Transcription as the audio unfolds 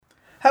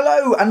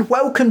Hello and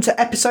welcome to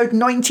episode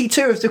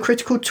 92 of the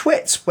Critical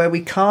Twits, where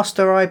we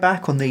cast our eye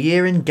back on the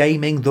year in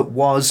gaming that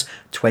was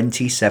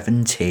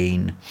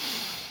 2017.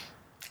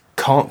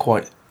 Can't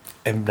quite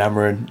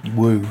enamour and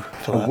woo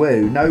for that.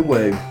 Woo, no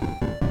woo.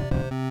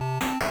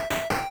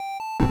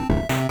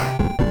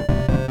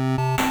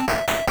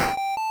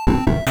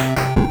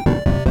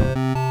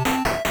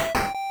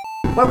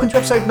 Welcome to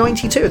episode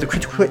 92 of the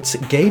Critical Twits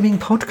Gaming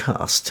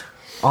Podcast.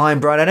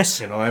 I'm Brian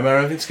Ennis. And I'm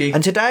Aaron Vinsky.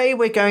 And today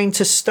we're going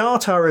to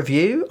start our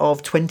review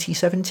of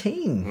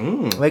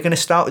 2017. We're going to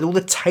start with all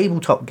the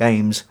tabletop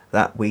games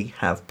that we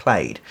have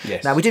played.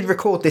 Yes. Now, we did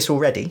record this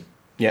already.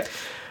 Yeah.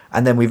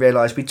 And then we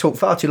realised we talked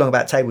far too long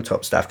about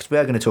tabletop stuff because we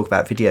are going to talk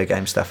about video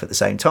game stuff at the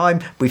same time.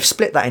 We've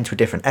split that into a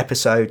different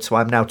episode, so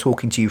I'm now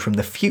talking to you from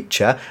the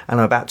future and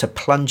I'm about to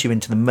plunge you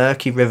into the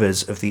murky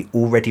rivers of the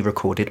already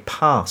recorded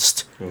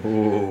past.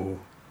 Ooh.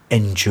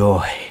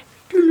 Enjoy.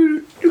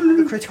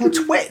 Critical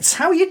Twits,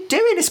 how are you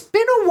doing? It's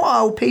been a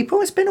while, people.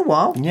 It's been a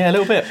while. Yeah, a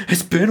little bit.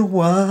 It's been a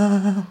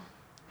while.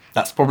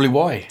 That's probably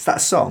why. Is that a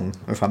song,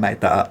 or if I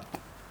made that up?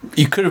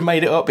 You could have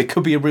made it up. It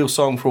could be a real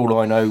song for all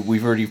I know.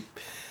 We've already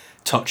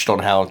touched on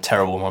how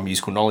terrible my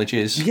musical knowledge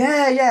is.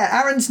 Yeah.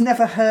 Aaron's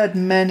never heard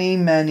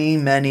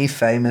many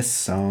famous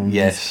songs.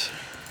 Yes.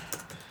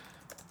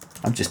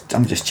 I'm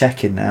just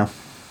checking now.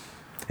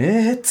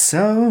 It's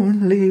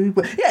only...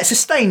 Yeah, it's a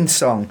Stained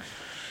song.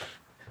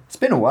 It's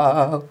been a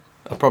while.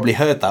 I probably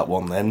heard that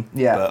one then.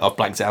 Yeah. But I've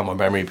blanked it out of my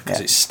memory because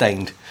it's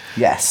Stained.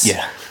 Yes.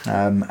 Yeah.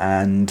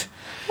 And...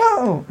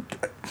 Well...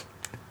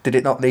 Did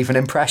it not leave an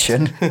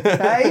impression?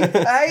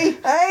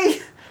 Hey!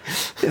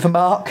 Bit of a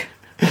mark.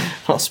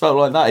 Not spelled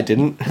like that, it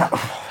didn't.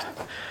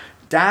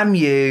 Damn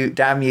you,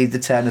 the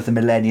turn of the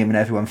millennium and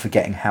everyone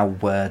forgetting how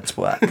words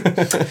work.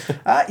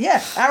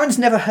 Aaron's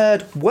never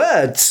heard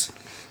Words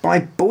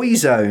by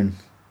Boyzone.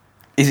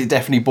 Is it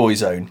definitely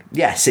Boyzone?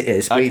 Yes, it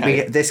is.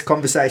 Okay. This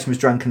conversation was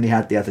drunkenly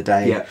had the other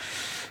day. Yeah.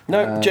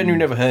 No, genuinely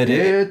never heard it.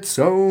 It's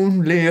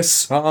only a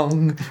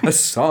song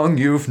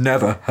you've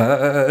never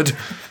heard,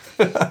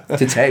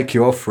 to take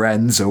your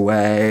friends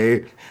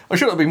away. I'm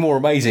sure it'd be more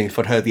amazing if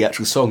I'd heard the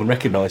actual song and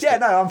recognised Yeah, it.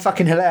 no, I'm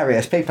fucking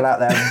hilarious. People out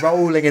there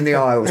rolling in the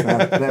aisles,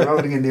 man. They're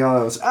rolling in the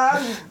aisles.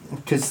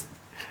 Because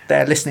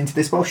they're listening to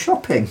this while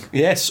shopping.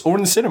 Yes, or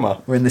in the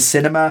cinema. Or in the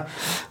cinema.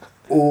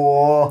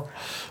 Or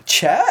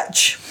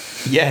church.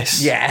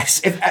 Yes. Yes.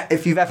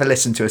 If you've ever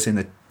listened to us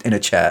in a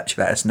church,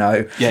 let us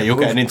know. Yeah, you'll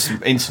get an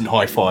instant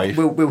high five.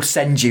 We'll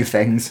send you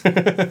things.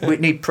 We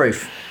need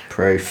proof.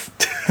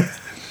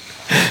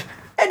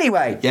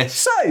 Anyway, yes.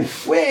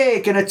 So we're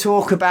going to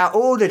talk about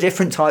all the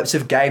different types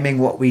of gaming,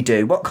 what we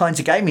do. What kinds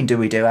of gaming do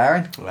we do,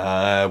 Aaron?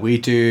 We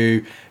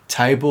do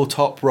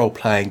tabletop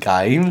role-playing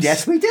games.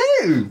 Yes, we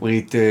do.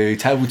 We do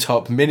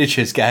tabletop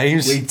miniatures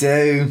games. We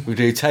do. We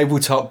do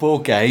tabletop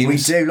board games. We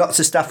do lots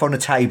of stuff on a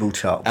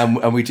tabletop.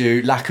 And we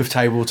do lack of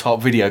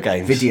tabletop video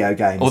games.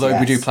 Although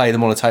we do play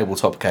them on a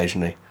tabletop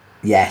occasionally.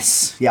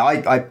 Yes.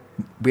 Yeah,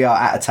 we are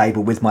at a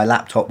table with my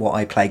laptop, what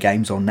I play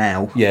games on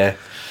now. Yeah.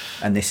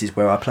 And this is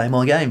where I play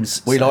my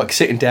games. We like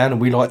sitting down and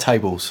we like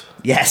tables.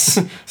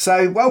 Yes.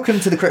 So welcome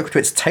to the Critical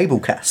Twits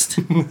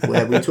Tablecast,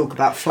 where we talk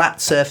about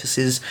flat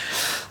surfaces,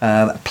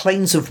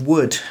 planes of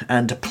wood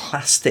and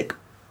plastic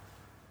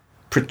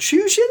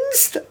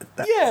protrusions.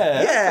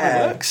 Yeah.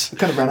 That works. I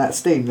kind of ran out of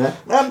steam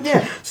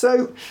there.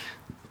 So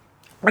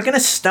we're going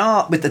to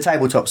start with the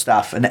tabletop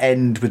stuff and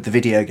end with the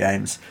video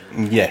games.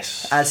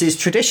 Yes. As is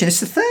tradition. It's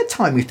the third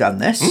time we've done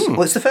this.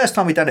 Well, it's the first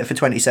time we've done it for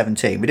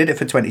 2017. We did it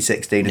for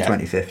 2016 and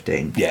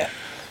 2015. Yeah.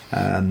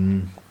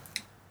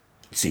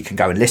 So you can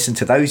go and listen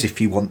to those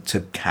if you want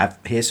to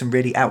hear some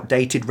really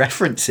outdated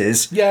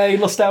references. Yay,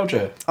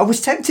 nostalgia. I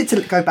was tempted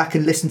to go back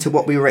and listen to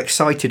what we were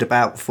excited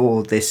about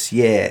for this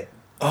year.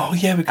 Oh,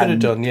 yeah, we could have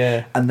done,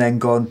 yeah. And then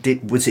gone,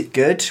 was it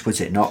good?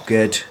 Was it not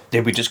good?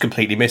 Did we just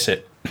completely miss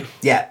it?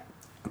 Yeah.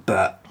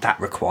 But that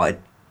required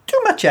too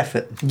much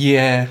effort.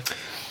 Yeah.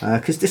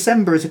 Because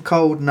December is a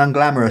cold and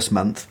unglamorous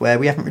month where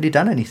we haven't really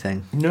done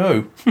anything.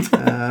 No.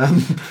 But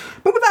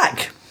we're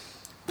back.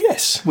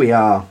 Yes. We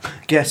are.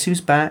 Guess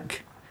who's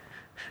back?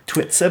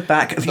 Twits are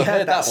back. Have you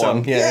heard that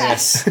song? Yeah,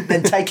 yes.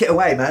 Then take it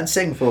away, man.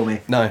 Sing for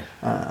me. No.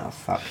 Oh,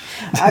 fuck.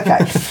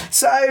 Okay.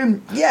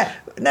 So, yeah.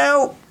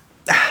 Now...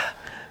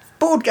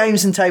 Board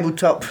games and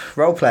tabletop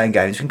role-playing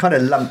games can kind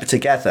of lump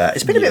together.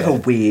 It's been a bit of a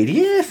weird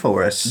year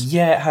for us.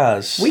 Yeah, it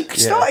has. We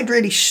started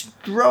really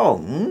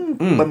strong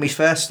when we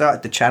first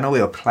started the channel.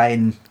 We were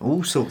playing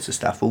all sorts of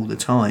stuff all the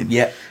time.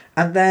 Yeah.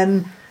 And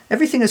then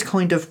everything has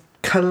kind of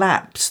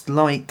collapsed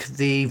like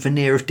the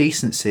veneer of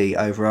decency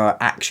over our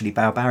actually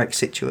barbaric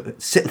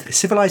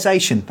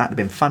civilization. That would have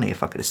been funny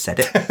if I could have said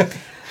it.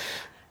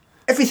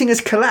 Everything has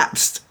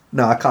collapsed.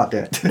 No, I can't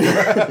do it.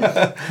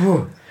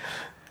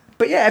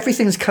 But yeah,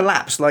 everything's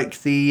collapsed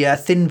like the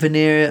thin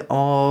veneer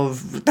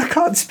of... I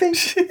can't speak.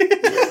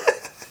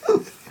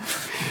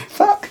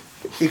 Fuck.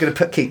 You're going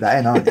to keep that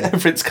in, aren't you?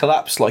 Everything's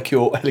collapsed like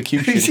your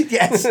elocution.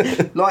 Yes,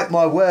 like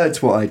my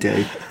words, what I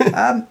do.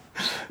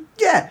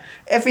 Yeah,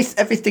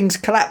 everything's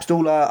collapsed.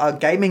 All our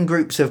gaming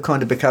groups have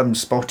kind of become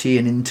spotty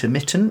and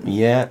intermittent.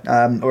 Yeah.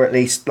 Or at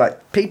least,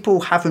 like,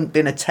 people haven't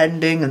been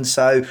attending, and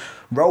so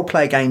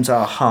role-play games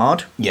are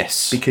hard.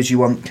 Yes. Because you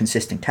want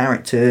consistent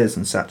characters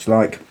and such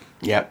like.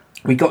 Yeah.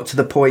 We got to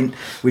the point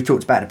we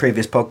talked about in a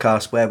previous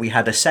podcast where we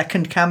had a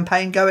second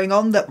campaign going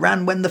on that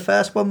ran when the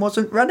first one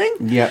wasn't running.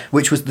 Yeah.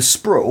 Which was the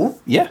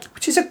Sprawl. Yeah.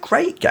 Which is a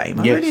great game.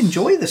 I Yes. really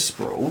enjoy the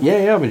Sprawl.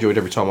 Yeah, I've enjoyed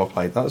every time I've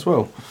played that as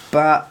well.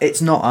 But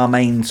it's not our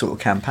main sort of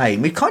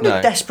campaign. We've kind of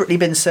No. desperately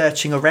been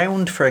searching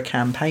around for a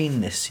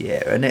campaign this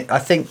year, and I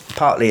think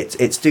partly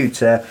it's due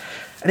to,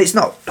 and it's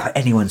not like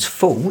anyone's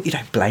fault. You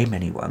don't blame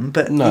anyone,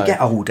 but No. you get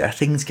older,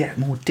 things get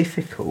more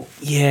difficult.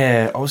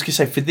 Yeah, I was going to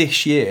say for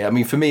this year, I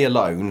mean, for me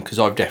alone, because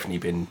I've definitely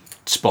been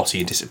spotty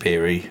and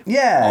disappearing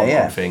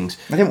on things.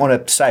 I didn't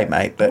want to say,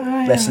 mate, but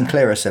there's some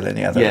Clearasil in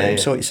the other room.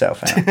 Sort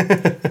yourself out.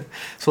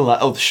 It's all that,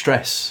 the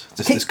stress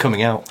that's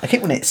coming out. I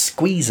keep when it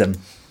squeeze them.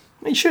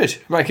 You should.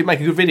 Make a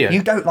good video.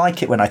 You don't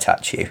like it when I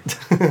touch you.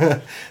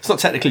 It's not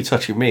technically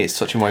touching me, it's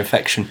touching my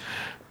infection.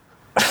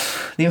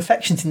 The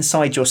infection's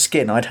inside your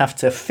skin. I'd have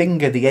to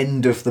finger the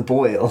end of the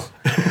boil.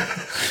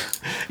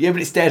 Yeah,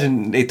 but it's dead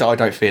and I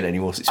don't feel it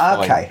anymore, so it's fine.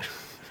 Okay.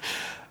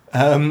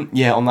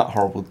 Yeah, on that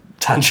horrible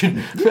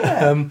tangent.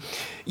 The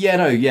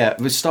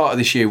start of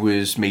this year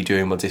was me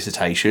doing my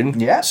dissertation.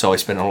 Yeah. So I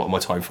spent a lot of my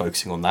time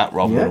focusing on that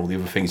rather than all the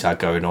other things I had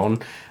going on.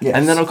 Yes.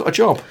 And then I got a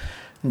job.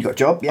 You got a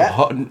job,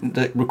 yeah?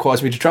 That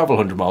requires me to travel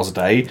 100 miles a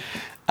day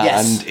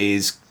Yes. and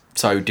is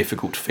so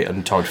difficult to fit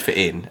and time to fit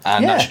in.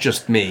 And Yeah. that's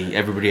just me.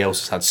 Everybody else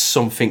has had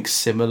something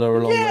similar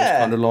along those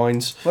kind of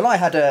lines. Well, I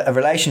had a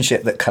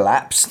relationship that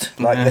collapsed,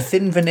 like the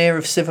thin veneer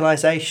of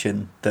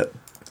civilization that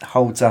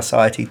holds our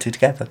society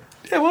together.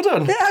 Yeah, well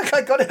done. Yeah,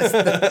 I got it. It's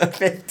the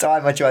fifth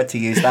time I tried to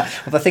use that.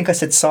 But I think I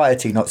said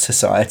society, not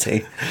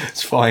society.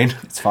 It's fine.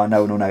 It's fine,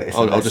 no one will notice.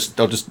 I'll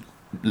just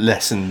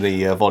lessen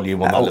the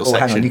volume on that little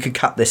section. Hang on, you could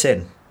cut this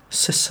in.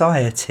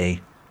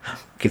 Society.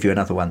 Give you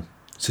another one.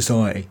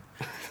 Society.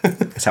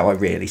 That's how I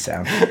really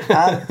sound.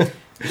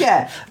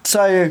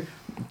 So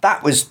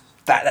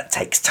that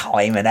takes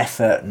time and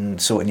effort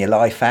and sorting your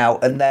life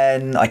out. And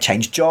then I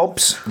changed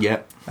jobs. Yeah.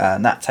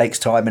 And that takes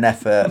time and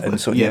effort and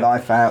sorting your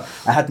life out.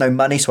 I had no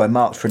money, so I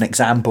marked for an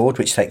exam board,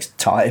 which takes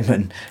time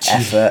and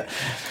effort.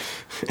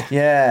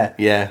 Yeah.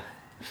 Yeah.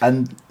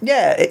 And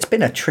yeah, it's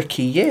been a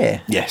tricky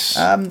year. Yes.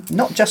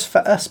 Not just for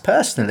us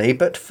personally,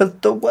 but for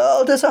the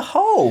world as a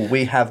whole.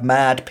 We have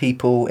mad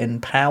people in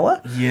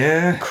power.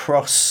 Yeah.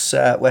 Across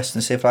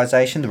Western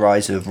civilization, the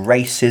rise of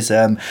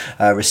racism,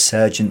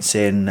 resurgence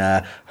in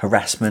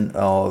harassment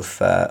of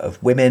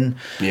women,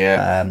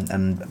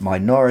 and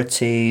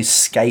minorities,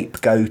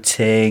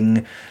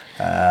 scapegoating.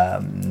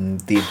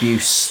 The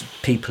abuse,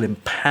 people in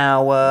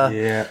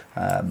power,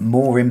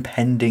 more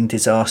impending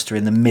disaster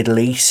in the Middle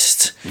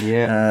East.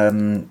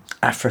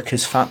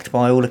 Africa's fucked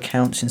by all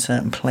accounts in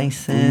certain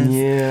places.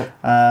 The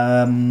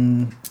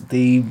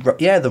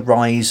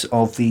rise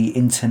of the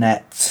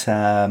internet.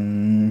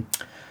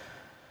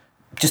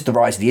 Just the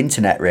rise of the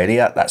internet, really.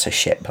 That's a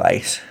shit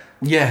place.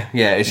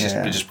 It's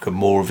just become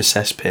more of a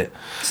cesspit.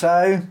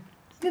 So,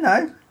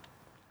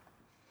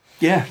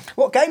 Yeah.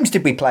 What games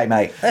did we play,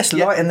 mate? Let's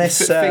lighten this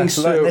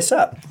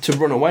up. To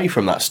run away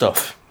from that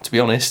stuff, to be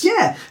honest.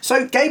 Yeah.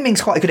 So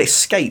gaming's quite a good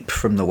escape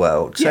from the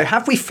world. So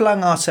have we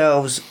flung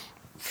ourselves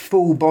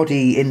full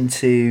body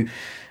into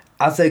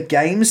other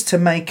games to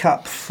make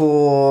up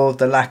for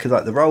the lack of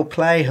the role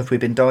play? Have we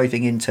been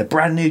diving into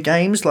brand new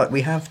games like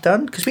we have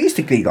done? Because we used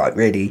to be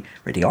really,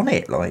 really on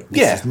it.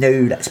 This is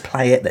new. Let's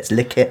play it. Let's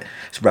lick it.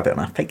 Let's rub it on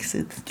our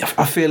faces.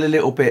 I feel a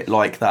little bit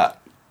like that.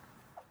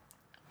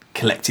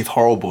 Collective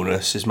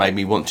horribleness has made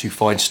me want to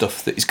find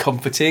stuff that is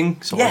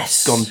comforting, so I've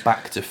gone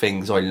back to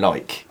things I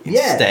like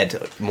instead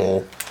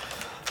more.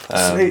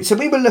 So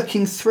we were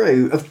looking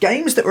through of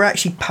games that were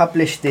actually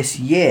published this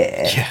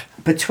year.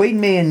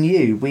 Between me and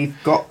you,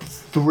 we've got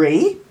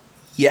 3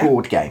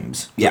 board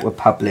games that were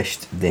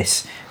published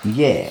this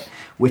year,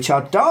 which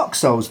are Dark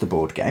Souls, the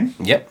board game.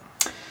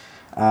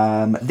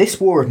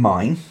 This War of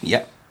Mine.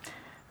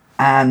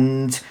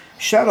 And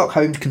Sherlock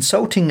Holmes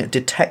Consulting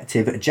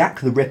Detective, Jack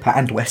the Ripper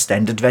and West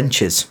End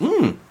Adventures.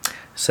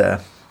 It's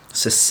a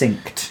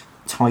succinct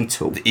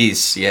title. It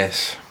is,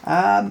 yes.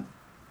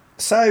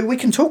 So we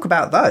can talk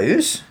about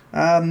those.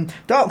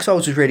 Dark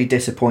Souls was really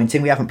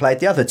disappointing. We haven't played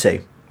the other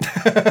 2.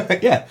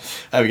 There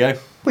we go.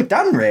 We're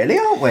done, really,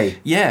 aren't we?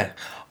 Yeah.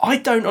 I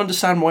don't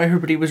understand why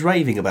everybody was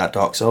raving about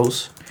Dark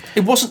Souls.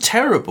 It wasn't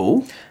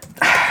terrible,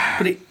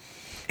 but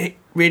it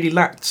really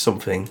lacked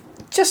something.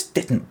 Just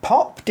didn't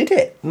pop, did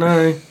it?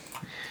 No.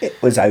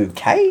 It was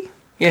okay.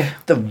 Yeah.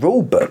 The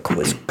rule book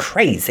was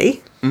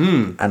crazy.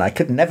 And I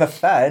could never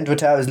find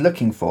what I was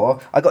looking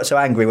for. I got so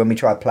angry when we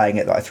tried playing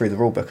it that I threw the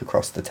rule book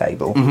across the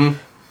table.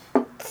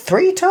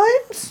 3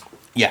 times?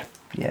 Yeah.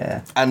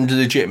 Yeah. And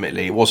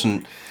legitimately, it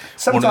wasn't...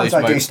 Sometimes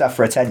I do stuff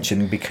for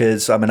attention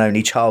because I'm an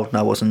only child and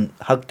I wasn't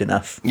hugged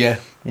enough. Yeah.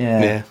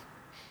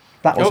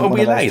 That wasn't one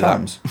of those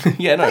times.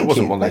 Yeah, no, it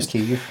wasn't one of those.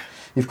 Thank you.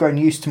 You've grown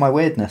used to my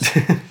weirdness.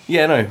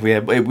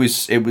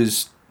 It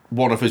was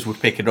one of us would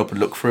pick it up and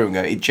look through and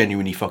go, it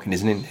genuinely fucking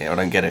isn't in here, I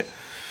don't get it.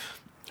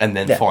 And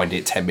then find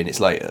it 10 minutes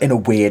later. In a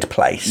weird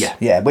place. Yeah.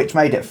 Yeah, which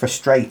made it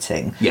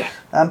frustrating. Yeah.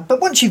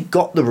 But once you've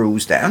got the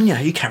rules down,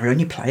 you carry on,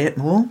 you play it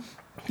more.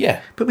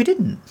 Yeah. But we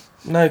didn't.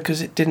 No,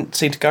 because it didn't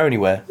seem to go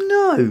anywhere.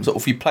 No. Sort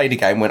of, you played a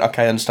game, went,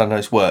 okay, I understand how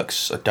this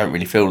works, I don't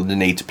really feel the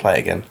need to play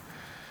again.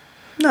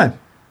 No.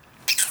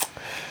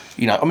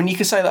 You know, I mean, you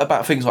can say that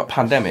about things like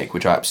Pandemic,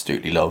 which I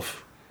absolutely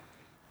love.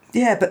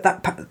 Yeah,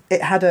 but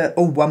it had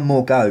one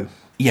more go.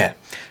 Yeah.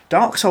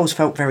 Dark Souls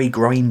felt very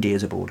grindy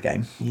as a board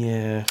game.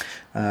 Yeah.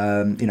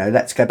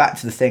 Let's go back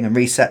to the thing and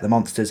reset the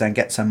monsters and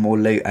get some more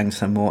loot and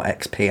some more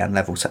XP and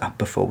levels up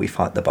before we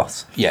fight the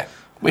boss. Yeah,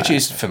 which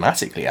is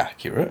thematically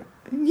accurate.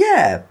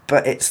 Yeah,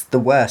 but it's the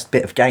worst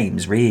bit of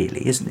games,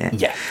 really, isn't it?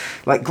 Yeah.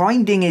 Like,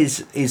 grinding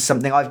is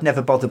something I've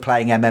never bothered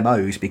playing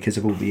MMOs because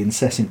of all the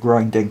incessant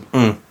grinding.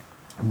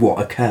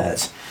 What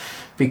occurs.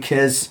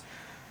 Because,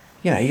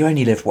 you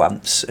only live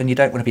once and you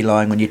don't want to be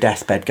lying on your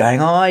deathbed going,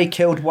 I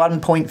killed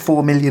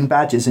 1.4 million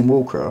badgers in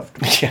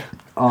Warcraft. Yeah.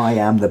 I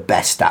am the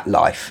best at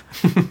life.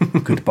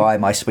 Goodbye,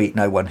 my sweet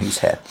no one who's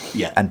here.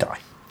 Yeah. And die.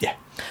 Yeah.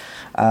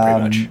 Pretty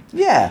much.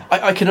 Yeah.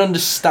 I can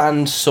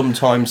understand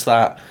sometimes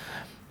that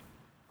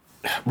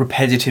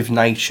repetitive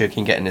nature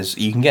can get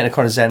you can get in a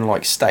kind of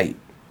zen-like state.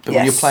 But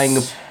when you're playing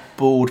a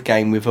board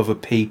game with other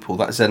people,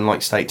 that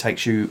zen-like state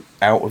takes you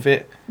out of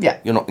it. Yeah.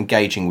 You're not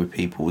engaging with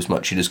people as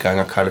much. You're just going,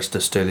 okay, let's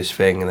just do this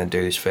thing and then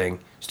do this thing.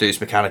 Let's do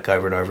this mechanic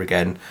over and over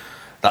again.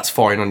 That's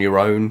fine on your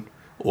own.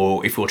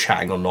 Or if you're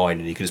chatting online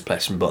and you can just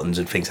press some buttons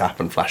and things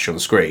happen, flash on the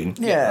screen.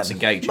 Yeah, that's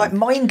engaging. Like,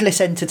 mindless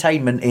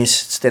entertainment is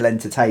still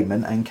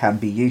entertainment and can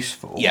be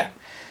useful. Yeah.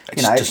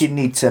 If you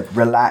need to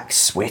relax,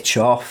 switch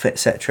off,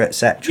 etc.,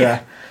 etc.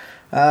 Yeah.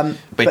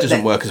 But it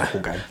doesn't work as a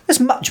whole game. There's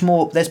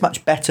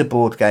much better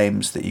board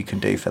games that you can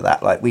do for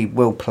that. Like, we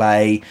will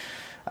play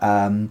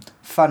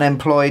Fun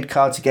Employed,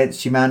 Cards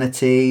Against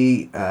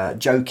Humanity,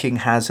 Joking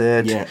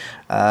Hazard.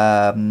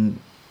 Yeah.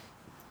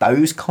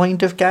 Those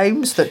kind of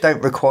games that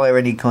don't require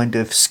any kind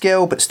of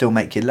skill but still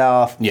make you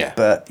laugh. Yeah.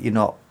 But you're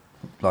not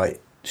like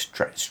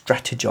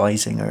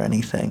strategizing or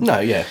anything. No.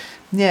 Yeah.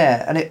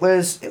 Yeah, and it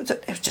was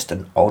just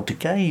an odd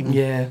game.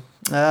 Yeah.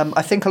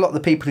 I think a lot of the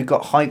people who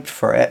got hyped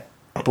for it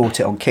bought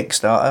it on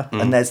Kickstarter,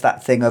 and there's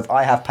that thing of,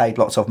 I have paid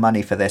lots of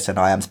money for this and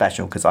I am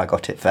special because I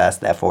got it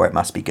first, therefore it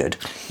must be good.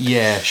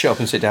 Yeah, Shut Up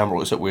and Sit Down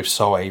brought us up with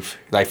Scythe.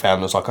 They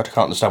found us like, I can't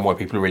understand why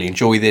people really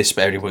enjoy this,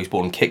 but everybody who's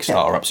bought on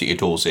Kickstarter absolutely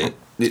adores it.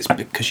 It's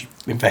because you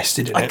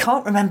invested in it. I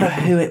can't remember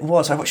who it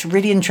was. I watched a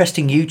really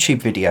interesting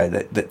YouTube video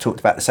that talked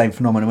about the same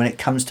phenomenon when it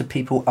comes to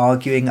people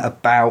arguing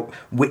about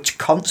which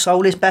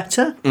console is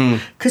better.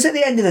 Because at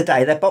the end of the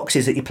day, they're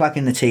boxes that you plug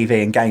in the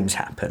TV and games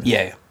happen.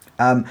 Yeah.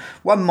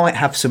 One might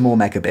have some more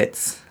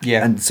megabits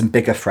and some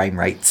bigger frame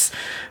rates,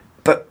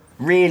 but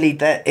really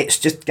it's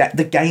just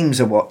the games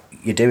are what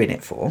you're doing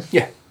it for.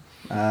 Yeah.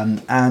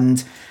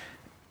 And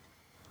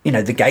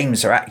the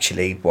games are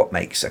actually what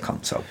makes a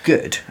console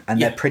good,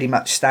 and they're pretty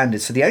much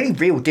standard. So the only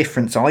real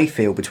difference I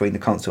feel between the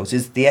consoles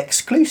is the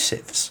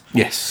exclusives.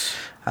 Yes.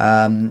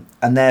 And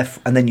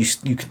then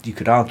you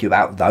could argue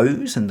about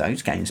those and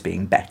those games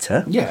being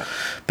better. Yeah.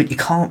 But you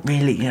can't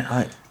really,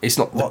 it's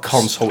not the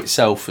console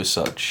itself as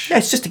such. Yeah,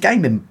 it's just a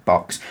gaming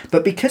box.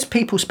 But because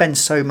people spend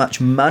so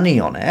much money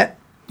on it,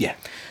 yeah,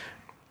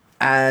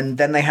 and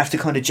then they have to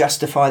kind of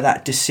justify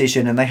that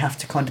decision, and they have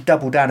to kind of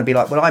double down and be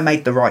like, well, I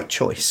made the right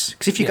choice.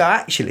 Because if you go,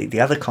 actually, the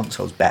other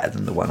console's better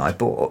than the one I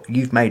bought,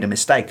 you've made a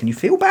mistake and you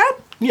feel bad.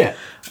 Yeah.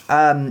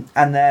 And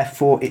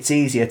therefore it's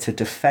easier to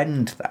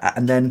defend that,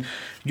 and then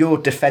your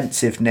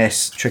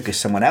defensiveness triggers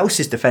someone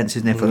else's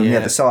defensiveness on the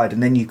other side,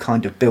 and then you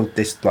kind of build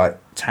this like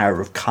tower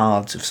of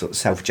cards of sort of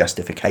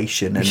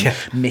self-justification and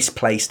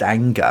misplaced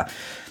anger.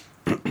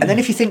 And then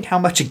if you think how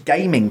much a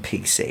gaming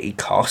PC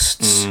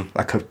costs,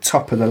 like a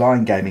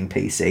top-of-the-line gaming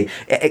PC,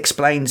 it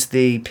explains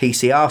the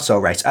PC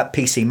arsehole race,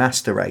 PC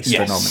Master Race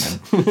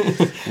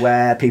phenomenon,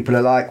 where people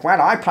are like,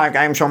 well, I play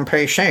games on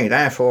PC,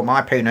 therefore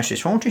my penis is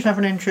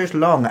 47 inches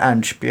long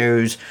and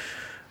spews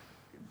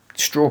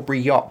strawberry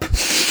yop.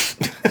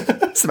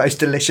 It's the most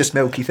delicious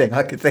milky thing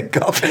I could think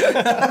of.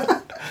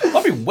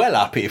 I'd be well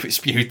happy if it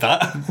spewed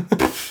that.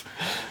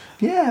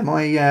 Yeah,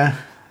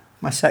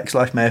 my sex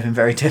life may have been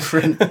very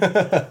different.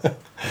 A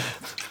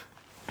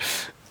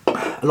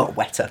lot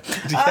wetter.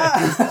 It's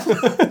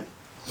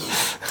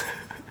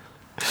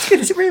good.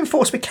 Is it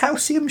reinforced with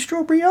calcium,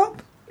 strawberry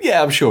up?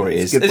 Yeah, I'm sure it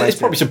is. There's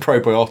probably some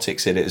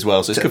probiotics in it as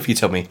well, so it's good for your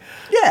tummy.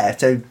 Yeah,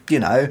 so,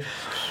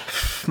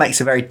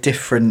 makes a very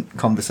different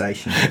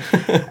conversation.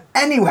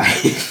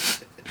 Anyway...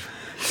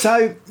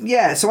 So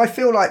I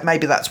feel like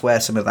maybe that's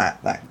where some of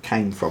that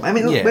came from. I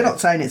mean, we're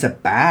not saying it's a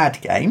bad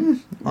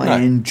game. I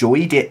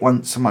enjoyed it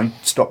once I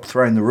stopped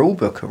throwing the rule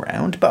book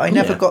around, but I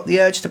never got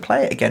the urge to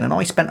play it again, and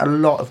I spent a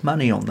lot of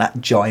money on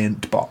that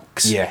giant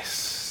box.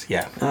 Yes,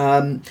 yeah.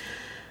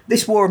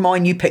 This War of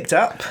Mine you picked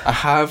up. I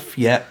have,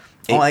 yeah.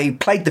 I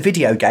played the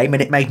video game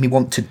and it made me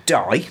want to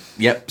die.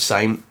 Yep,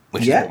 same.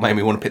 which Yeah. is what made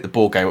me want to pick the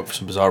board game up for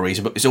some bizarre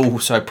reason, but it's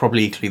also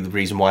probably equally the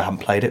reason why I haven't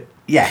played it.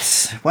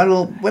 Yes.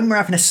 Well, when we're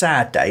having a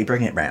sad day,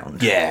 bring it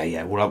round.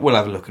 Yeah, we'll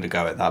have a look at a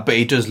go at that. But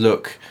it does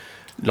look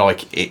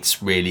like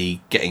it's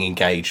really getting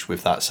engaged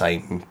with that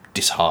same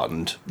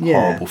disheartened,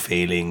 horrible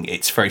feeling.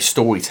 It's very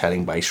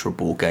storytelling based for a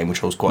board game,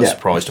 which I was quite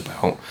surprised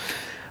about.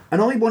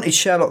 And I wanted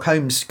Sherlock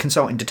Holmes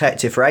Consulting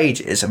Detective for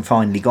ages and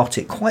finally got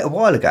it quite a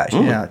while ago,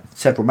 actually,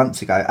 several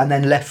months ago, and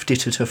then left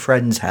it at a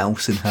friend's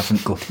house and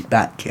haven't got it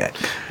back yet.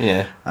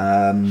 Yeah.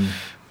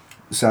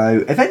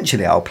 So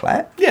eventually I'll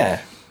play it.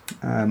 Yeah.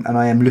 And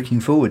I am looking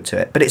forward to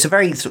it. But it's a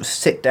very sort of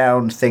sit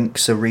down, think,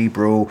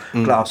 cerebral,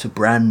 glass of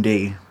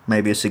brandy,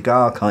 maybe a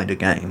cigar kind of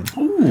game.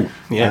 Ooh.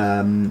 Yeah.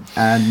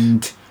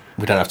 And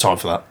we don't have time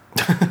for that.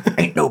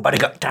 ain't nobody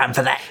got time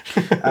for that,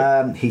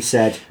 he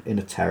said in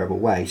a terrible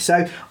way.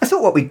 So I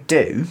thought what we'd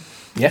do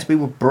is we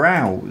will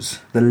browse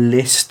the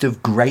list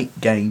of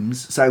great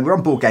games. So we're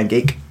on Board Game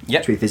Geek,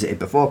 which we visited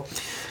before.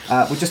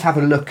 We'll just have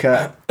a look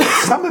at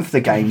some of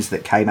the games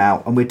that came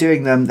out, and we're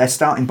doing them. They're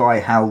starting by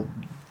how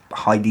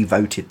highly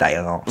voted they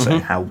are, so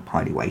how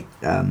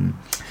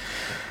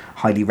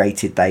highly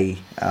rated they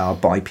are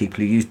by people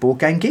who use Board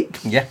Game Geek.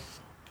 Yeah.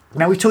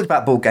 Now, we've talked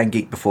about Board Game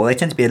Geek before. They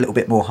tend to be a little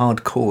bit more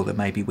hardcore than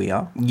maybe we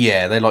are.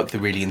 Yeah, they like the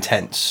really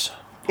intense,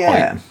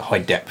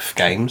 high depth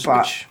games.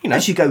 But which,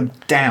 as you go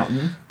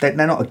down, they're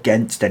not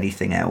against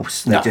anything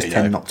else. They just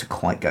tend not to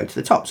quite go to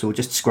the top. So we'll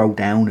just scroll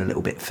down a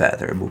little bit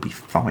further and we'll be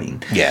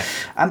fine. Yeah.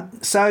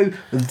 So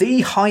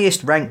the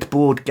highest ranked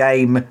board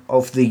game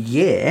of the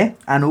year,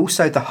 and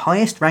also the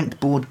highest ranked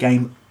board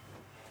game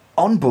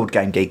on Board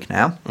Game Geek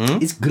now,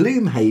 is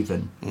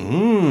Gloomhaven.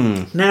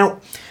 Now,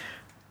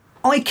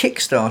 I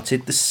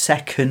kickstarted the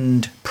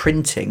second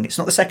printing. It's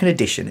not the second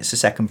edition, it's the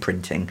second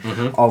printing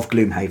of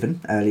Gloomhaven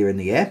earlier in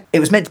the year. It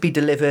was meant to be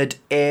delivered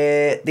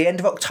at the end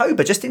of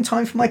October, just in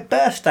time for my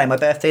birthday. My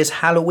birthday is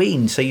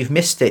Halloween, so you've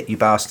missed it, you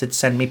bastards.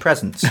 Send me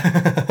presents.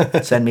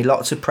 Send me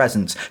lots of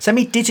presents. Send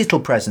me digital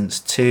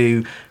presents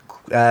to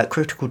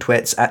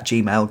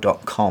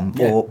criticaltwits@gmail.com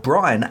or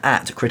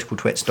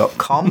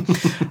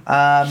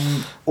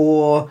brian@criticaltwits.com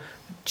or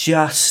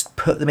just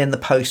put them in the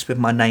post with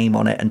my name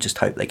on it and just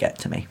hope they get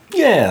to me.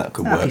 Yeah, that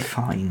could work. That'd be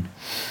fine.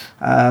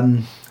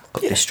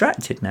 Got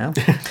distracted now.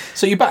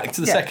 So you're back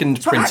to the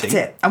second printing. That's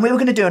it. And we were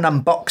going to do an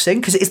unboxing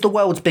because it's the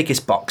world's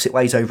biggest box. It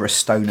weighs over 1.5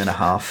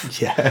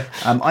 stones. Yeah.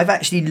 I've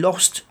actually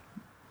lost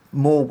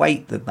more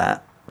weight than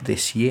that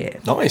this year.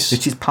 Nice.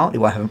 Which is partly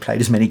why I haven't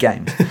played as many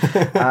games.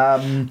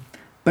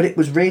 But it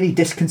was really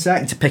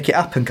disconcerting to pick it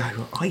up and go,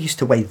 well, I used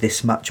to weigh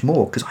this much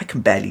more because I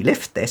can barely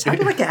lift this. How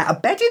did I get out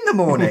of bed in the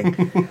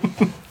morning?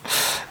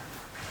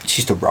 It's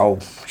just a roll.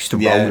 Just a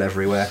roll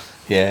everywhere.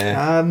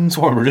 Yeah. That's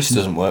why my wrist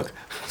doesn't work.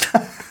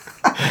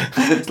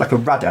 It's like a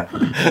rudder.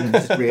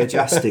 It's just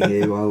readjusting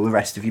you while the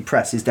rest of you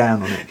presses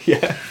down on it.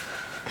 Yeah.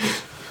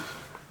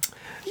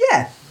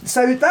 Yeah.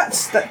 So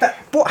that's that.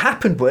 What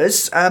happened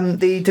was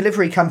the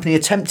delivery company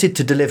attempted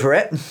to deliver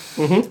it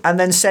and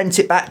then sent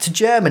it back to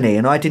Germany,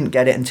 and I didn't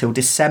get it until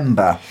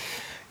December.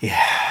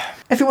 Yeah.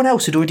 Everyone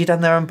else had already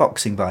done their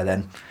unboxing by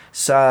then,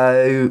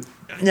 so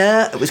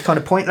it was kind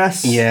of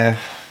pointless. Yeah.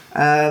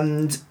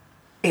 And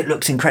it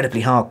looks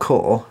incredibly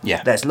hardcore.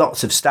 Yeah. There's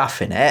lots of stuff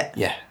in it.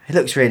 Yeah. It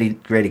looks really,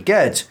 really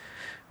good,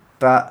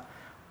 but.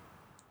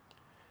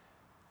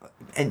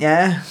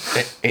 Yeah,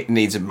 it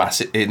needs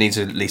it needs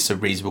at least a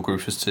reasonable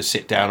group of us to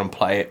sit down and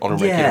play it on a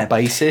regular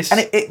basis.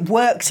 And it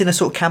works in a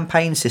sort of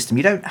campaign system.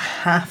 You don't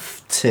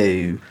have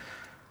to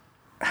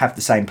have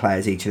the same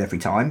players each and every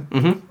time,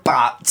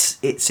 but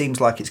it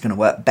seems like it's going to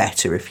work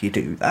better if you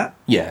do that.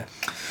 Yeah.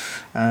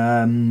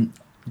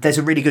 There's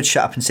a really good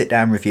shut up and sit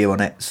down review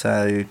on it,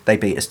 so they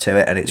beat us to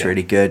it, and it's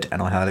really good,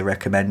 and I highly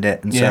recommend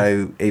it. And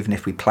so even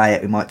if we play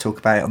it, we might talk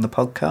about it on the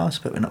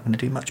podcast, but we're not going to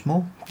do much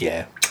more.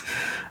 Yeah.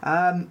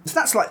 So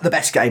that's like the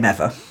best game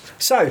ever.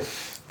 So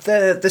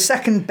the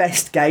second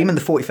best game and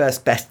the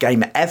 41st best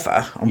game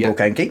ever on Board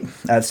Game Geek.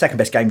 The second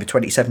best game for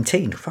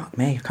 2017. Fuck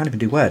me, I can't even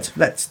do words.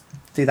 Let's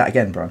do that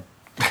again, Brian.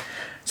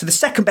 So the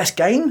second best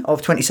game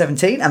of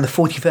 2017 and the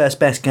 41st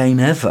best game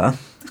ever.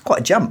 That's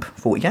quite a jump.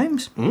 40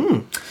 games.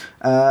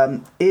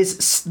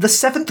 Is The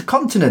Seventh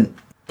Continent.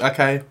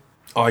 Okay.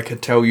 I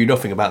could tell you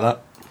nothing about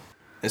that.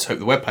 Let's hope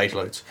the webpage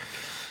loads.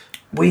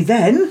 We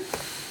then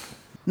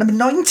number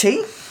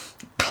 90.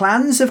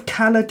 Clans of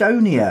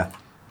Caledonia.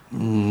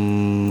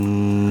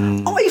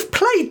 I've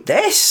played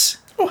this.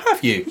 Oh,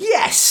 have you?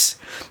 Yes.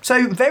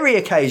 So very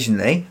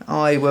occasionally,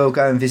 I will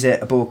go and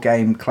visit a board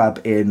game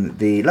club in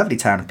the lovely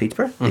town of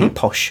Peterborough, the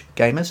Posh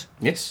Gamers.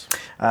 Yes.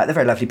 They're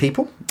very lovely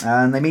people,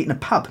 and they meet in a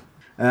pub.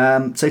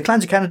 So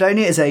Clans of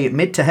Caledonia is a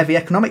mid to heavy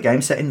economic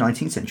game set in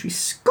 19th century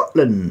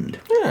Scotland.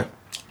 Yeah.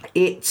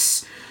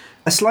 It's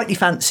a slightly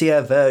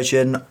fancier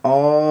version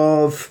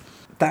of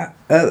that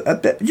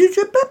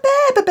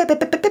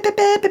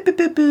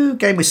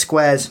game with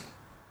squares.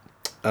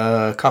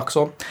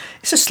 Carcassonne?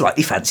 It's a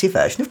slightly fancier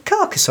version of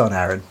Carcassonne,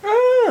 Aaron.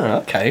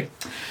 Ah, okay.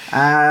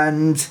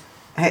 And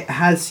it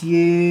has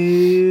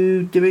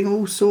you doing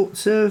all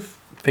sorts of...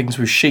 Things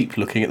with sheep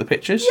looking at the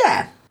pictures?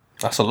 Yeah.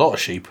 That's a lot of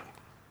sheep.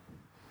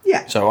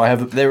 Yeah. So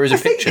there is a I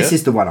think picture this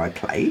is the one I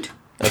played.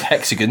 of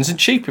hexagons and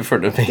sheep in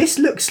front of me. This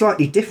looks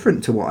slightly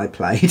different to what I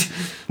played.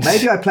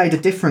 Maybe I played a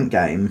different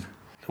game.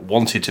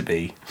 Wanted to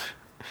be.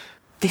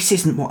 This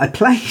isn't what I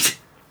played.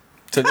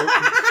 So,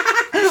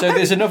 so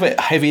there's another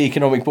heavy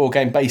economic board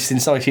game based in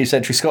 19th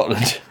century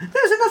Scotland.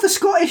 There's another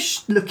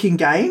Scottish-looking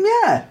game,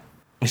 yeah.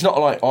 It's not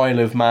like Isle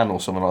of Man or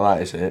something like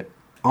that, is it?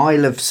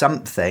 Isle of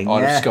something,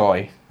 Isle yeah. of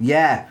Skye.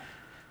 Yeah.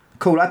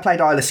 Cool, I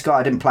played Isle of Skye,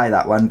 I didn't play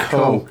that one.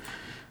 Cool.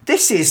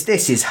 This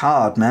is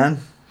hard, man.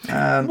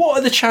 What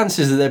are the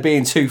chances of there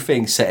being two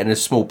things set in a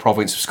small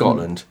province of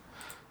Scotland?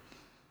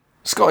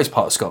 Skye's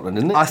part of Scotland,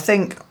 isn't it? I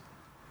think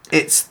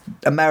it's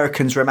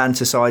Americans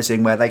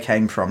romanticising where they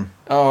came from.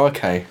 Oh,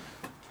 okay.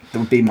 That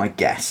would be my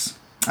guess.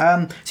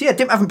 So yeah,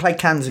 haven't played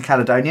Cans of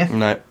Caledonia.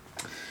 No.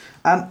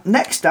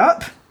 Next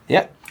up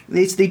Yeah.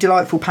 is the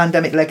delightful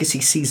Pandemic Legacy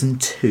Season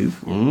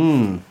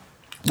 2.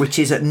 Which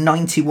is at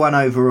 91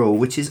 overall,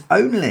 which is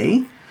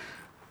only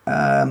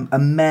a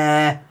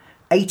mere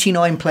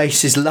 89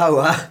 places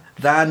lower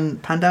than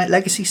Pandemic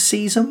Legacy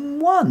Season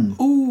 1.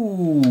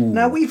 Ooh.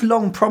 Now, we've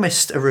long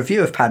promised a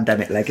review of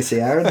Pandemic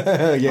Legacy, Aaron. Yeah,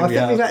 I we think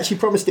have. we've actually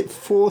promised it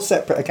 4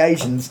 separate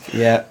occasions.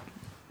 Yeah.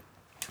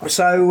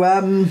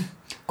 So,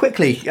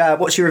 quickly,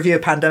 what's your review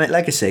of Pandemic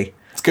Legacy?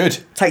 It's good.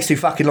 Takes too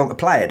fucking long to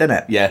play it, doesn't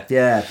it? Yeah.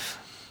 Yeah.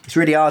 It's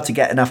really hard to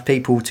get enough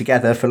people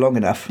together for long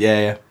enough.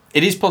 Yeah.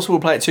 It is possible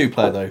to play it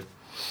 2-player, though.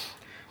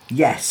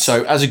 Yes.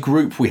 So, as a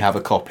group, we have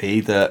a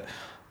copy that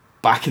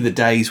back in the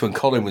days when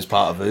Colin was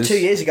part of us. 2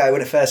 years ago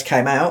when it first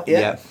came out,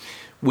 yeah.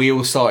 We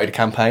all started a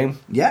campaign.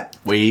 Yeah.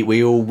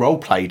 We all role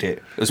played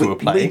it as we were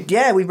playing.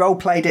 We role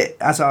played it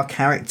as our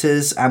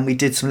characters, and we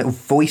did some little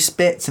voice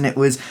bits, and it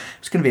was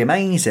going to be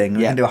amazing.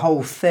 We Yeah. can do a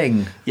whole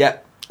thing. Yeah.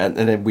 And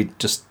then we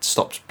just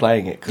stopped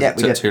playing it because Yeah, it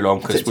we took did. too long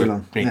It because took too we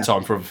long, need yeah.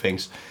 time for other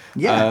things.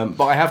 Yeah.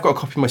 But I have got a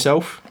copy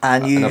myself.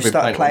 And you I've been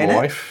started playing with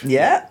my it. wife.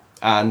 Yeah.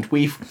 And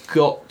we've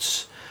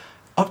got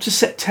up to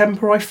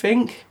September, I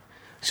think.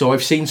 So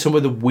I've seen some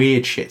of the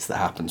weird shit that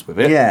happens with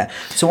it. Yeah.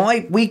 So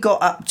we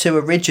got up to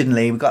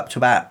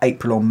about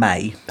April or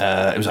May.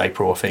 It was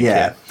April, I think.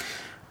 Yeah.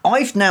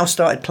 I've now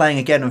started playing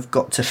again. I've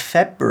got to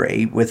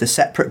February with a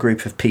separate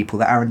group of people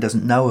that Aaron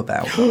doesn't know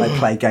about. That I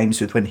play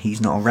games with when he's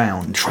not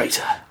around.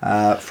 Traitor.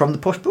 From the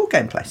Posh Board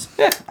Game Place.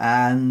 Yeah.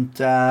 And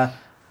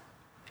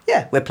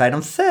yeah, we're playing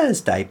on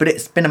Thursday, but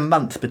it's been a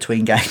month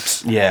between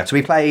games. Yeah. So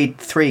we played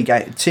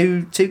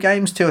two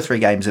or three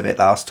games of it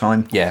last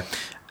time. Yeah.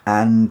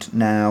 And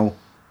now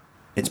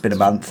it's been a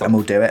month and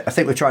we'll do it. I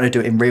think we're trying to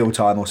do it in real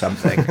time or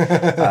something.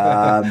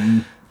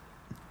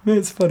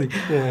 It's funny.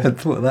 Yeah. I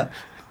thought of that.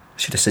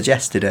 Should have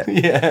suggested it.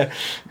 Yeah.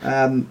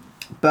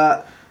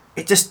 But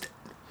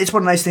it's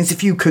one of those things,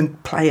 if you can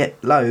play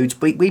it loads,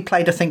 we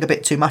played, I think, a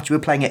bit too much. We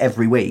were playing it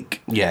every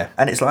week. Yeah.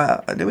 And it's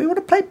like, do we want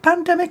to play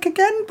Pandemic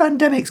again?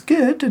 Pandemic's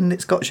good and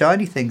it's got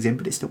shiny things in,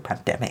 but it's still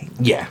Pandemic.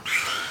 Yeah.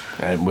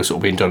 And we're sort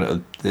of being done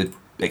at the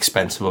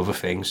expense of other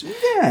things.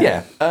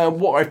 Yeah. Yeah.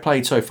 What I've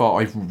played so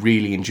far, I've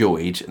really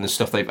enjoyed, and the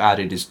stuff they've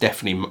added has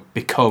definitely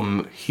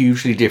become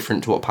hugely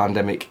different to what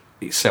Pandemic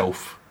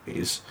itself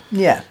is,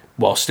 Yeah.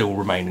 while still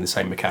remaining the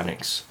same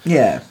mechanics.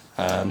 Yeah.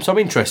 So I'm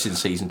interested in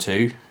Season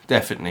 2,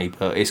 definitely,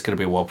 but it's going to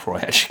be a while before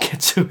I actually get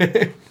to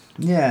it.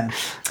 Yeah.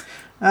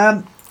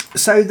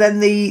 So then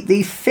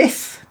the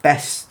fifth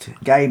best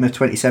game of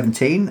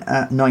 2017,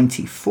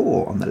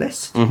 94 on the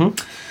list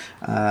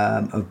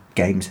of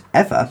games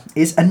ever,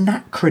 is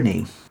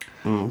Anachrony,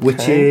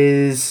 which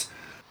is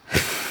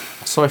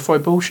Sci-fi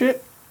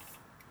bullshit?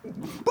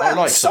 well,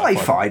 I like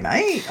sci-fi,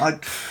 mate. I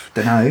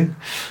don't know.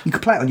 You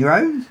could play it on your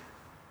own.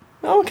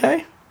 Oh,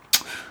 okay.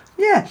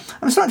 Yeah,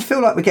 I'm starting to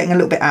feel like we're getting a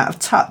little bit out of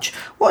touch.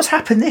 What's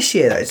happened this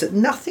year, though, is that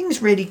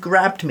nothing's really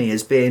grabbed me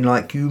as being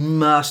like, you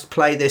must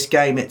play this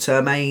game, it's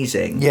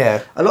amazing.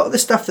 Yeah. A lot of the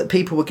stuff that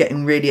people were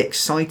getting really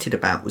excited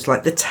about was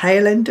like the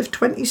tail end of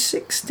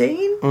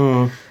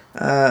 2016.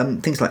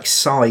 Things like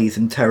Scythe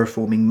and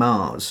Terraforming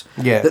Mars.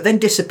 Yeah. That then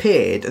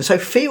disappeared. And so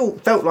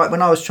felt like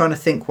when I was trying to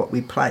think what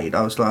we played,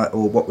 I was like,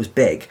 or what was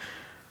big,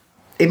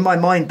 in my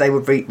mind, they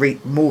were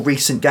more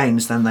recent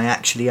games than they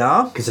actually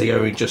are. Because they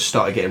only just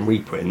started getting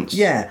reprints.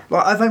 Yeah,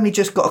 like I've only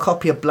just got a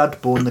copy of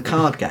Bloodborne, the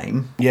card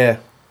game. Yeah.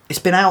 It's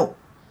been out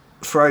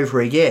for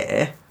over a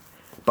year,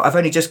 but I've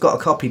only just got a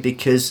copy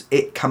because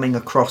it coming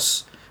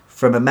across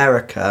from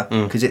America,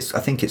 because I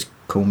think it's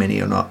Cool Mini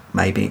or not,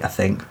 maybe, I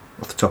think,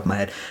 off the top of my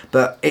head.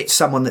 But it's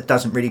someone that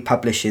doesn't really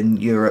publish in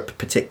Europe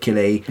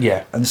particularly.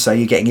 Yeah. And so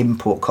you're getting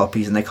import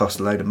copies and they cost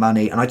a load of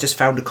money. And I just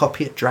found a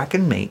copy at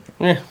Dragon Meat.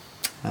 Yeah.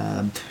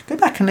 Go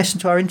back and listen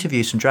to our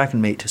interviews from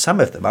Dragon Meat. Some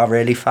of them are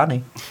really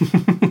funny.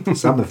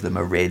 Some of them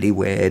are really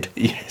weird.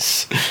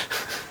 Yes.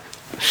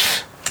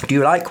 Do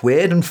you like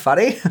weird and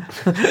funny?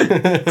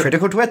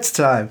 Critical Twits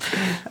time.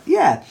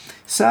 Yeah.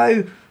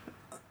 So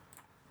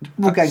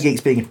Board Game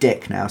Geek's being a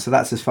dick now, so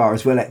that's as far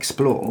as we'll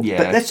explore.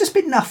 Yeah. But there's just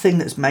been nothing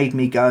that's made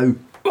me go,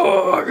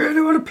 oh, I really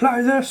want to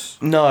play this.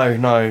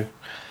 No.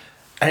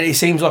 And it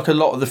seems like a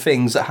lot of the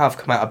things that have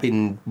come out have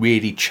been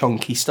really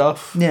chunky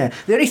stuff. Yeah.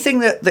 The only thing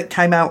that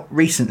came out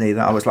recently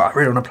that I was like, I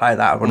really want to play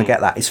that, I want to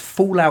get that, is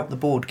Fallout the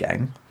board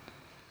game.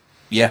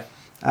 Yeah.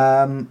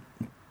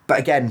 But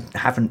again,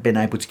 haven't been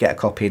able to get a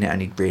copy, and it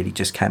only really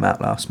just came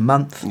out last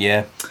month.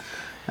 Yeah.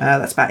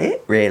 That's about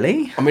it,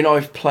 really. I mean,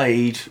 I've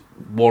played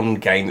one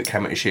game that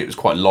came out this year. It was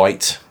quite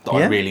light that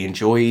I really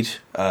enjoyed,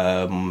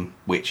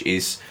 which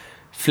is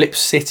Flip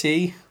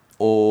City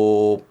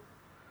or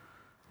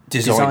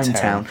Design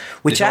Town.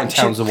 Which Design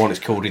actually, Town's the one it's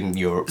called in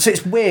Europe. so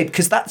it's weird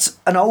because that's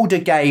an older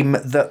game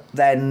that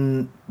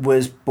then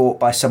was bought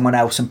by someone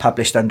else and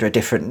published under a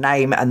different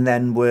name, and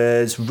then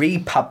was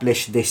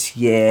republished this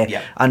year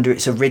under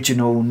its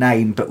original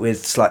name but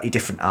with slightly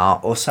different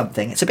art or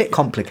something. It's a bit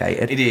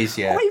complicated. It is,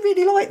 yeah. I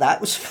really like that.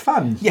 It was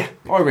fun. Yeah,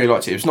 I really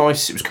liked it. It was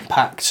nice. It was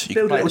compact. You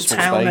Build a could play it in little small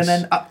town space.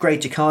 and then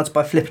upgrade your cards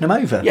by flipping them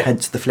over. Yeah.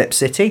 Hence the Flip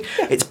City.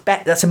 It's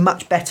that's a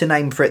much better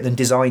name for it than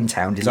Design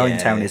Town. Design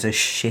Town is a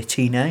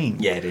shitty name.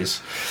 Yeah, it is.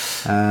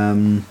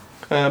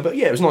 But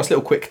yeah, it was a nice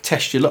little quick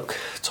test your luck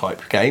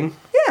type game.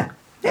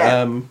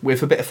 Yeah.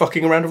 With a bit of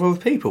fucking around with other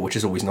people, which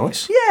is always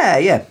nice.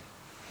 Yeah.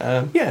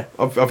 Yeah,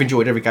 I've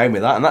enjoyed every game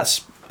with that, and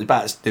that's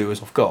about as do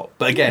as I've got.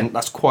 But again,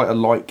 that's quite a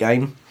light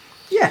game.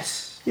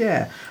 Yes.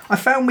 Yeah. I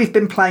found we've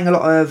been playing a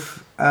lot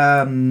of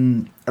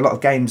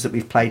games that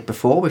we've played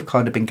before. We've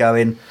kind of been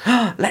going,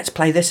 let's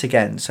play this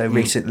again. So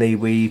recently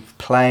we've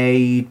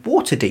played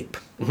Waterdeep,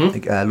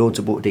 Lords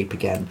of Waterdeep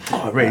again.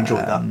 Oh, I really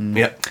enjoyed that.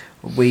 Yep.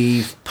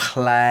 We've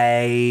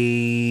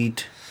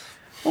played...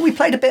 Well, we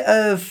played a bit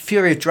of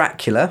Fury of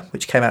Dracula,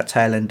 which came out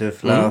tail end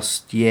of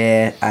last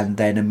year, and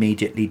then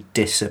immediately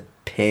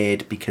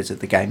disappeared because of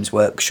the Games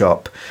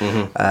Workshop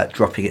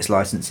dropping its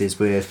licenses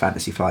with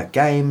Fantasy Flight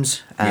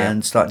Games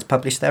and starting to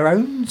publish their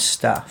own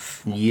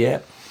stuff. Yeah.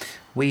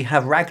 We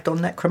have ragged on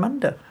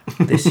Necromunda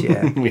this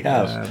year. We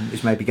have.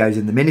 Which maybe goes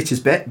in the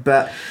miniatures bit,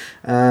 but...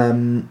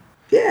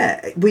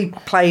 yeah, we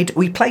played.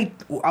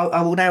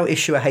 I will now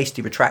issue a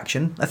hasty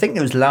retraction. I think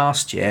it was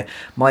last year.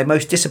 My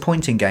most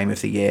disappointing game of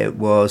the year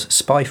was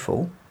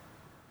Spyfall.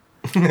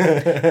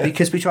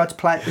 Because we tried to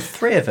play it with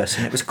 3 of us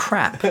and it was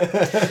crap.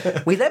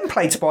 We then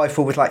played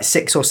Spyfall with like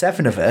 6 or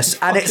 7 of us,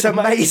 and it's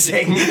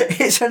amazing.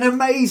 It's an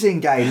amazing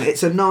game.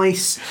 It's a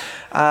nice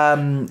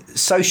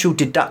social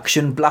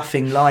deduction,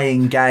 bluffing,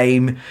 lying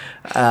game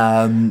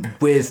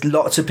with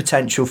lots of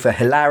potential for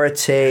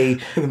hilarity.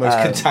 The most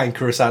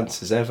cantankerous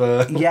answers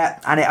ever. Yeah,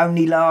 and it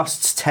only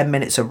lasts 10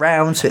 minutes a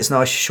round, so it's a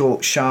nice,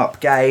 short, sharp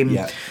game.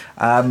 Yeah.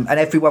 And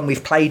everyone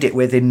we've played it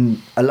with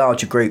in a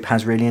larger group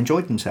has really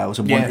enjoyed themselves.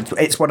 And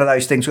it's one of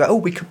those things where,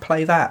 we could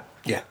play that.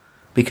 Yeah.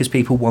 Because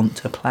people want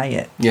to play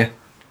it. Yeah.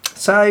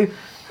 So,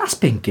 that's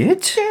been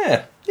good.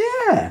 Yeah.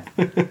 Yeah.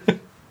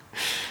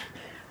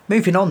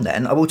 Moving on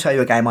then, I will tell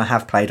you a game I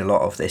have played a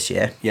lot of this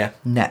year. Yeah.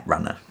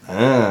 Netrunner.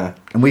 Ah.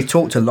 And we've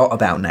talked a lot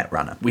about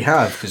Netrunner. We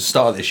have, because at the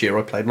start of this year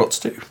I played lots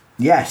too.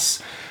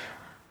 Yes.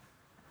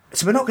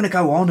 So we're not going to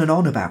go on and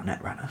on about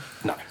Netrunner.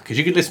 No, because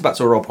you could listen back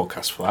to our old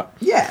podcast for that.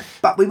 Yeah,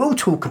 but we will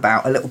talk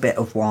about a little bit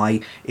of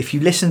why, if you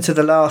listen to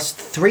the last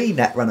 3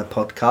 Netrunner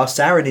podcasts,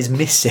 Aaron is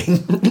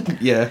missing.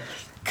 Yeah.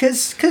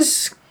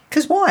 Because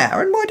why,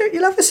 Aaron? Why don't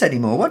you love us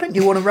anymore? Why don't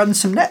you want to run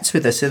some nets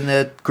with us in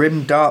the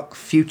grim, dark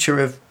future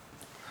of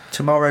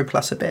tomorrow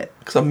plus a bit?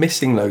 Because I'm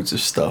missing loads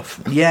of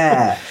stuff.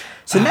 Yeah.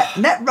 So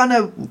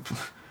Netrunner...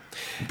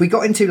 we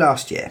got into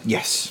last year.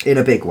 Yes. In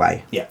a big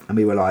way. Yeah. And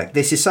we were like,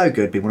 this is so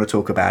good, we want to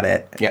talk about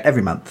it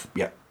every month.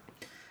 Yeah.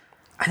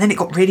 And then it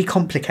got really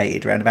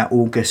complicated around about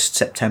August,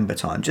 September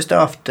time, just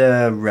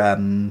after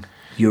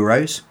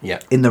Euros. Yeah.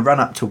 In the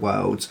run-up to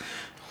Worlds,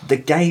 the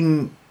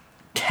game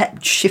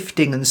kept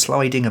shifting and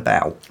sliding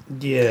about.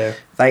 Yeah.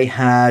 They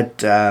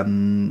had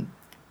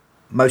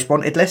most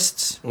wanted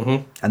lists,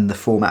 and the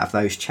format of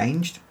those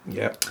changed.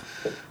 Yeah.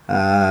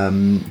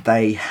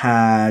 They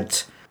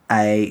had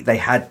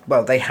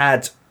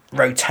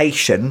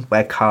rotation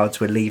where cards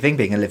were leaving.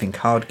 Being a living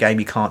card game,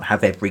 you can't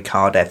have every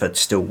card ever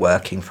still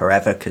working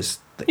forever because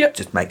it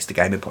just makes the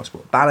game impossible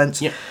to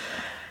balance. Yep.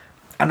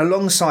 And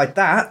alongside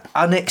that,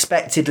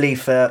 unexpectedly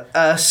for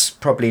us,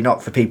 probably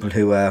not for people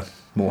who are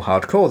more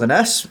hardcore than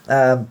us,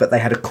 but they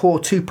had a Core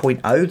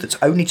 2.0 that's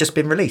only just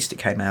been released. It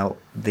came out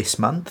last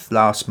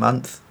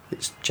month.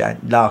 It's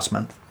last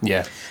month.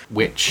 Yeah.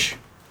 Which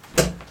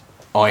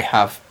I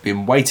have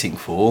been waiting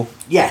for.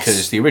 Yes.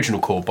 Because the original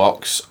core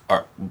box,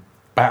 are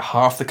about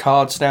half the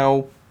cards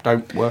now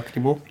don't work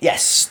anymore.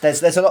 Yes,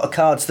 there's a lot of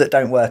cards that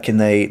don't work in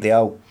the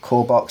old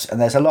core box,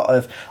 and there's a lot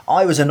of...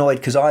 I was annoyed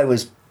because I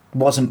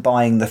wasn't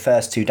buying the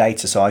first 2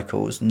 data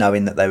cycles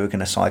knowing that they were going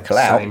to cycle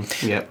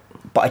out. Yeah.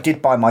 But I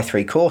did buy my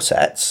 3 core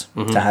sets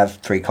to have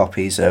 3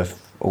 copies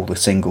of all the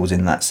singles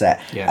in that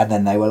set. Yeah. And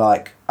then they were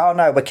like, oh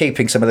no, we're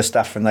keeping some of the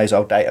stuff from those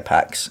old data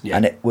packs. Yeah.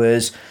 And it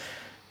was...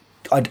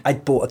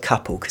 I'd bought a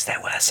couple because there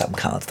were some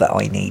cards that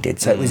I needed.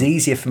 So it was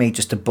easier for me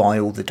just to buy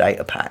all the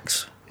data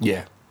packs.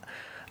 Yeah.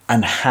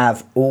 And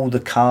have all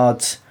the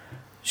cards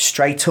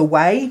straight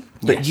away.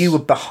 But Yes. you were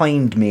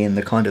behind me in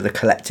the kind of the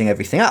collecting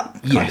everything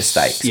up kind of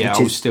stakes. Yeah, which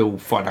I was is, still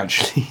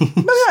financially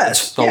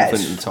yes, solvent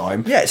yes. at the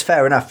time. Yeah, it's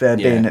fair enough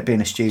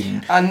being a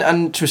student.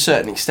 And to a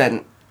certain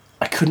extent,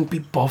 I couldn't be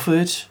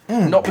bothered.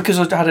 Not because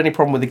I had any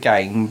problem with the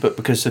game, but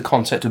because the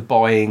concept of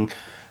buying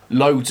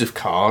loads of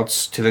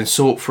cards to then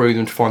sort through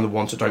them to find the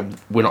ones that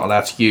we're not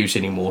allowed to use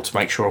anymore, to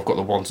make sure I've got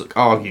the ones that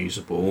are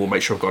usable, or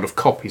make sure I've got enough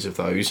copies of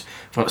those.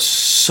 I found it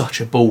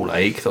such a ball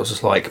ache that I was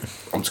just like,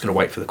 I'm just going to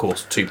wait for the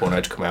course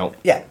 2.0 to come out.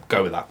 Yeah.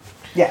 Go with that.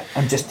 Yeah,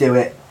 and just do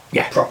it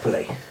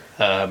properly.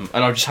 And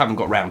I just haven't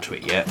got round to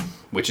it yet,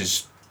 which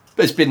is,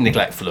 it's been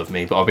neglectful of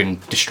me, but I've been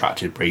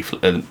distracted briefly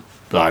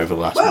over the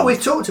last month.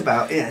 We've talked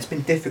about, it's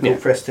been difficult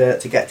for us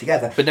to get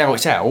together. But now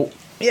it's out,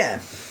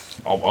 Yeah.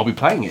 I'll be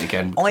playing it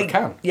again because I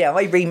can. Yeah,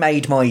 I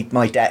remade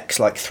my decks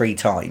like 3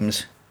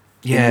 times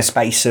in the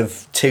space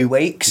of 2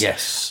 weeks.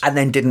 Yes. And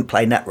then didn't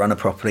play Netrunner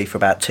properly for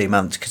about 2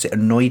 months because it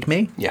annoyed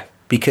me. Yeah.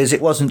 Because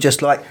it wasn't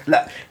just like,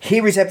 look,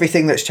 here is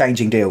everything that's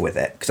changing, deal with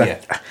it. Because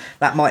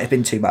that might have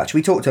been too much.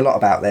 We talked a lot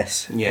about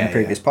this in the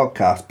previous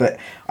podcast, but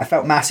I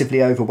felt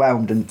massively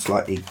overwhelmed and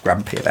slightly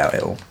grumpy about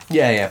it all.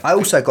 Yeah. I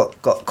also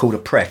got called a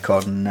prick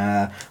on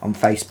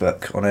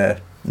Facebook on a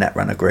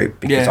Netrunner group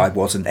because I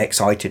wasn't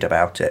excited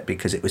about it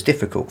because it was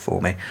difficult for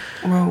me.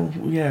 Well,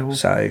 yeah.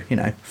 So,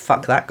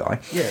 fuck that guy.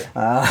 Yeah.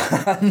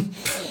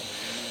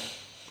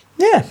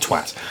 Yeah.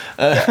 Twat.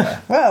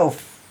 Well,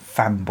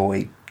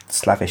 fanboy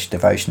slavish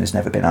devotion has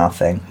never been our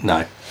thing.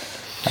 No.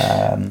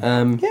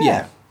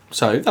 Yeah.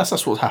 So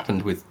that's what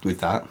happened with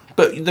that.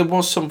 But there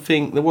was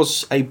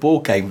a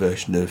board game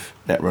version of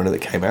Netrunner that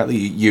came out that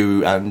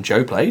you and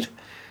Joe played,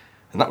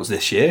 and that was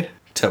this year.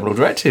 Terminal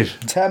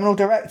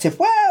Directive.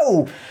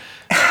 Well,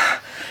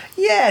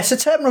 yeah, so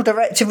Terminal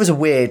Directive was a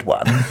weird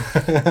one.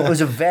 It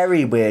was a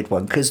very weird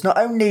one because not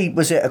only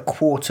was it a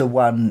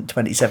Q1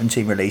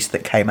 2017 release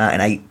that came out in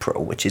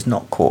April, which is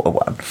not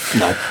Q1.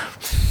 No.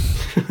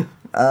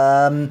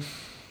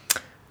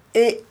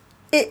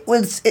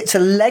 It's a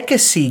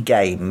legacy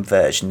game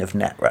version of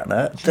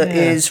Netrunner that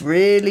is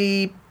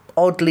really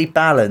oddly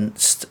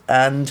balanced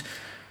and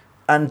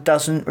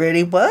doesn't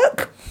really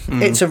work.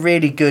 It's a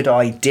really good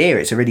idea.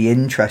 It's a really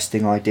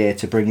interesting idea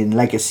to bring in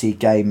legacy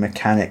game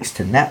mechanics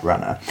to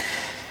Netrunner.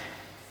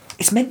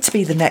 It's meant to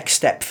be the next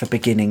step for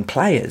beginning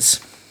players.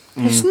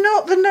 It's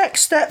not the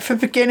next step for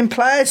beginning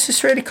players.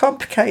 It's really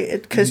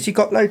complicated because you've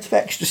got loads of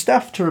extra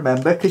stuff to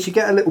remember because you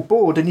get a little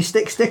board and you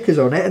stick stickers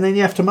on it and then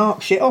you have to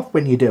mark shit off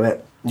when you do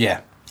it.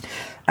 Yeah.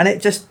 And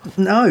it just,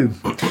 no.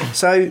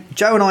 So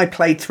Joe and I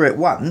played through it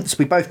once.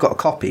 We both got a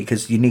copy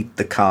because you need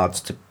the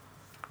cards to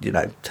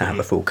have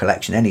a full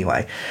collection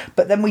anyway.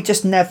 But then we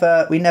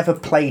never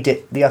played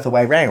it the other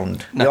way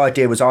round. No. The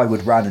idea was I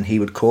would run and he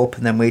would corp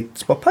and then we'd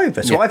swap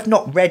over. So I've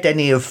not read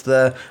any of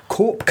the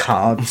corp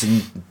cards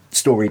and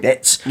story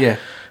bits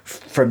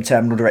from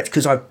Terminal Direct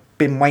because I've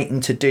been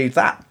waiting to do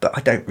that, but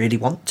I don't really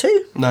want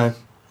to. No.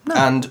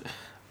 And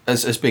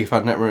as big a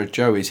fan of Netrunner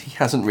Joe is, he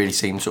hasn't really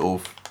seemed sort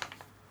of,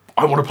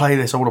 I want to play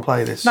this.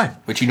 No.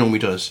 Which he normally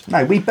does.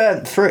 No, we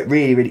burnt through it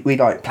really, really. We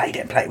played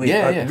it. We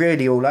were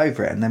really all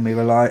over it, and then we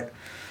were like,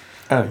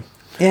 oh.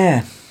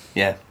 Yeah.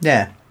 Yeah.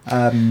 Yeah.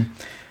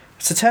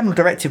 So Terminal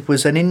Directive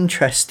was an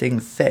interesting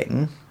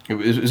thing. It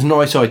was a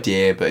nice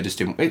idea, but it just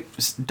didn't. It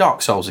was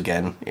Dark Souls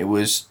again. It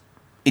was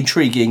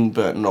intriguing,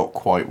 but not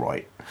quite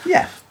right.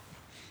 Yeah.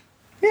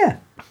 Yeah.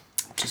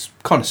 Just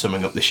kind of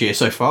summing up this year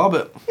so far,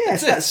 but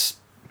that's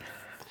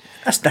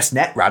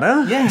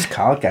Netrunner. Yeah. It's a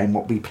card game,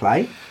 what we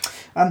play.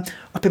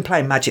 I've been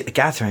playing Magic the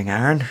Gathering,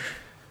 Aaron.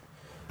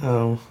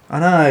 Oh. I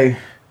know.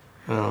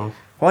 Oh.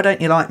 Why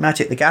don't you like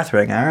Magic the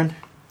Gathering, Aaron?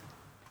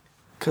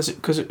 Because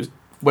it was,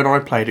 when I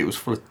played it was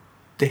full of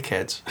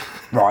dickheads.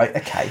 Right,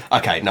 okay.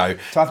 Okay, no.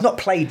 So I've not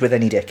played with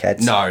any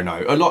dickheads.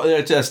 No. A lot.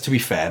 To be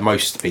fair,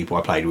 most of the people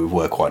I played with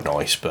were quite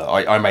nice, but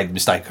I made the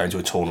mistake of going to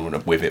a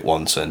tournament with it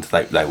once, and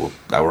they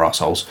were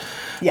assholes.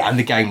 Yeah. And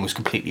the game was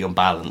completely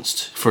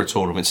unbalanced for a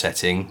tournament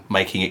setting,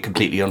 making it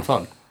completely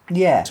unfun.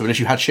 Yeah. So unless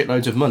you had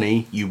shitloads of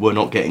money, you were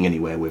not getting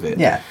anywhere with it.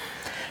 Yeah.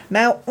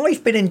 Now,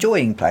 I've been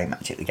enjoying playing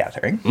Magic the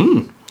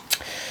Gathering.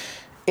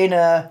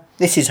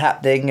 This is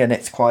happening and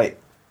it's quite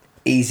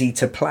easy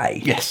to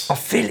play. Yes. I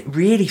feel it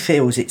really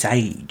feels its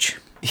age.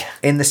 Yeah.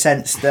 In the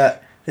sense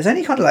that there's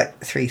only kind of like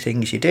 3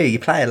 things you do. You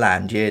play a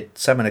land, you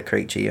summon a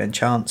creature, you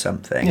enchant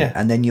something,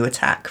 and then you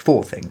attack.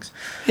 4 things.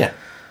 Yeah.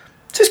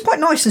 So it's quite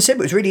nice and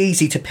simple. It's really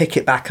easy to pick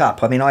it back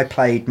up. I mean, I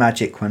played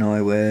Magic when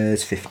I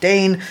was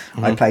 15.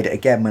 I played it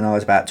again when I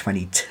was about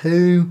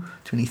 22,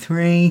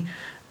 23,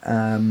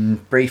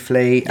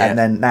 briefly. Yeah. And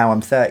then now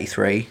I'm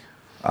 33.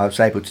 I was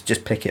able to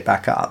just pick it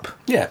back up.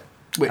 Yeah.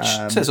 Which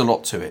says a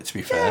lot to it, to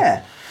be fair.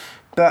 Yeah.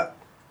 But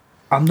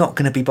I'm not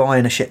going to be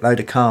buying a shitload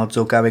of cards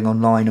or going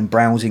online and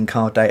browsing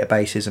card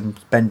databases and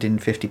spending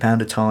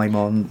 £50 a time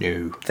on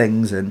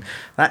things and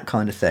that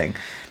kind of thing.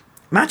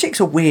 Magic's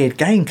a weird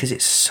game because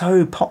it's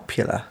so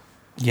popular.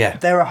 Yeah.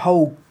 There are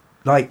whole,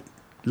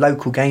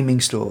 local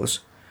gaming stores,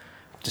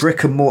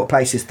 brick and mortar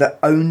places that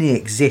only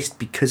exist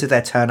because of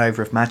their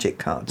turnover of Magic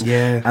cards.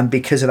 Yeah. And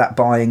because of that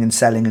buying and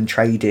selling and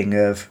trading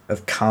of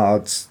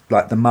cards,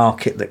 like the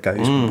market that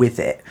goes with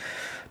it,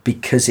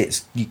 because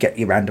you get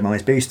your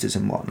randomised boosters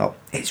and whatnot.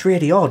 It's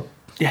really odd.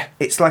 Yeah.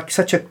 It's like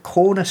such a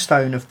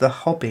cornerstone of the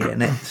hobby,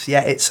 and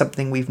it's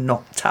something we've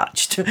not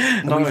touched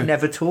and we've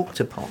never talked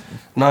upon.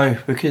 No,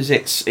 because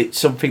it's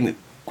something that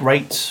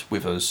grates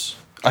with us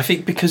I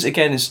think because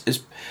again, as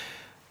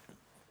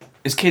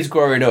kids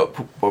growing up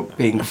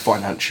being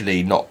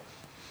financially not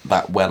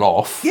that well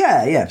off,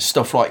 Yeah.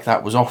 stuff like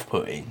that was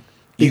off-putting.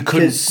 You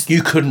Because-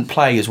 couldn't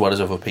play as well as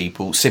other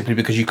people simply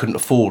because you couldn't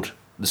afford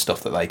the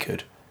stuff that they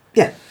could.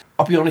 Yeah.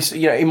 I'll be honest,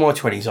 in my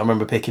 20s, I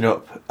remember picking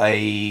up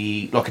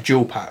a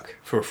dual pack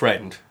for a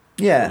friend.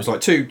 Yeah. It was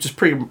like two just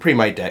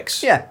pre-made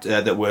decks. Yeah.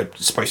 That were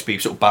supposed to be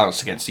sort of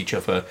balanced against each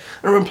other. And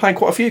I remember playing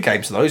quite a few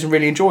games of those and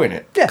really enjoying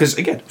it. Yeah. Because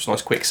again, it was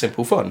nice, quick,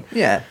 simple fun.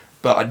 Yeah.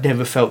 But I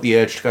never felt the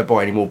urge to go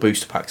buy any more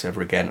booster packs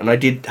ever again. And I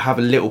did have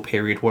a little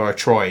period where I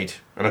tried,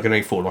 and I could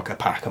only afford like a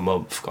pack a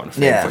month kind of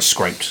thing. Yeah. If I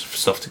scraped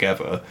stuff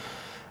together.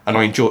 And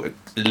I enjoyed,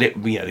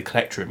 the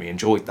collector in me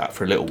enjoyed that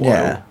for a little while.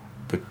 Yeah.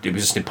 But it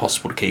was just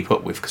impossible to keep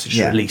up with because it just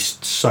Yeah.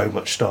 released so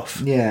much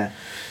stuff. Yeah.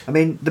 I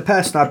mean, the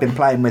person I've been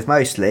playing with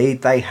mostly,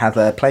 they have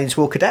a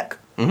Planeswalker deck.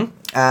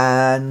 Mm-hmm.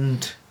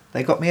 And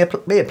they got me a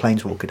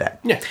Planeswalker deck.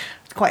 Yeah.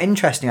 It's quite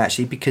interesting,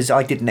 actually, because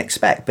I didn't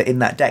expect, but in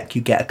that deck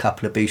you get a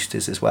couple of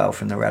boosters as well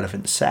from the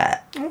relevant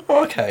set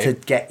Oh, okay. to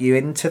get you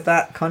into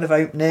that kind of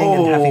opening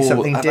and having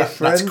something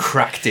different. That's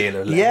crack dealer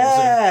level.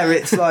 Yeah,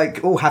 it's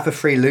like, have a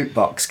free loot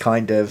box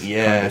kind of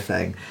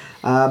thing.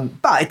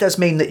 But it does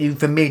mean that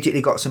you've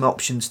immediately got some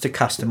options to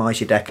customise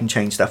your deck and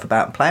change stuff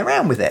about and play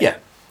around with it. Yeah.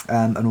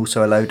 And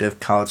also a load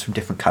of cards from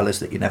different colours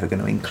that you're never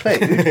going to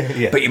include.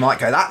 Yeah. But you might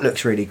go, that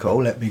looks really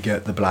cool, let me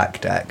get the black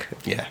deck.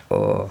 Yeah.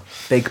 Or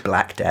big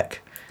black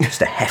deck.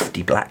 Just a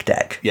hefty black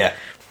deck. Yeah.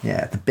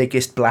 Yeah, the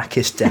biggest,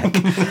 blackest deck.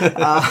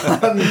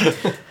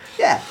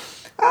 Yeah.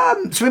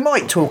 So we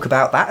might talk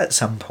about that at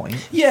some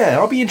point. Yeah,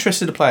 I'll be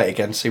interested to play it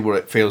again, see what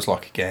it feels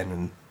like again.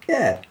 And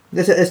Yeah,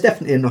 there's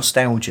definitely a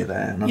nostalgia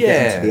there, and I'm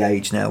getting to the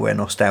age now where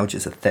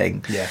nostalgia's a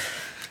thing. yeah.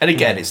 And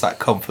again, it's that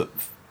comfort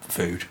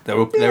food. There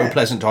were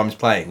pleasant times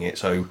playing it,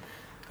 so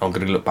I'm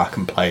going to look back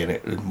and playing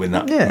it with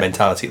that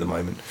mentality at the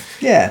moment.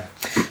 Yeah.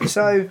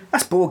 So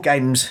that's board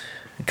games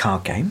and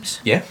card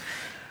games. Yeah.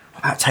 What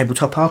about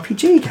tabletop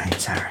RPG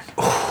games, Aaron?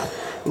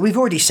 We've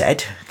already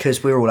said,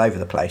 because we're all over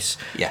the place,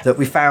 that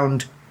we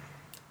found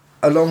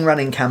a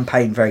long-running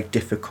campaign very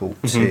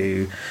difficult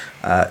to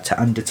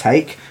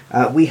undertake.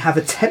 We have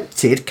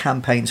attempted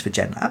campaigns for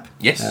GenLab.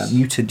 Yes.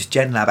 Mutant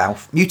GenLab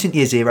Alpha, Mutant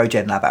Year Zero,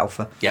 GenLab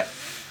Alpha. Yeah.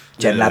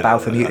 GenLab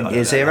Alpha, Mutant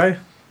Year Zero.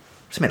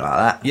 Something like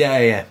that.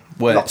 Yeah.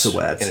 Words. Lots of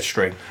words. In a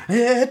string.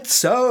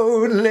 It's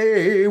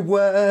only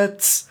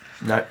words.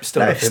 No,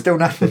 still nothing. Still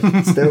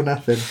nothing. Still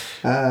nothing.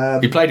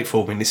 You played it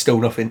for me and it's still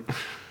nothing.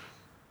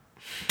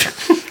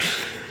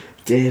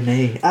 Dear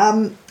me.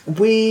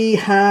 We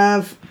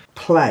have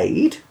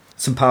played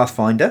some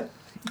Pathfinder.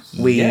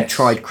 We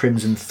tried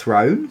Crimson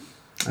Throne,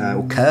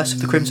 or Curse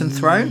of the Crimson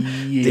Throne,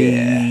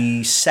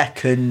 the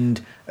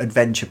second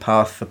adventure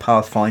path for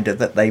Pathfinder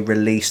that they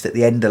released at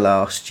the end of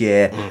last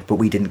year, but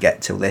we didn't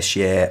get till this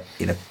year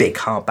in a big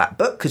hardback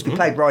book because we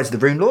played Rise of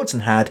the Rune Lords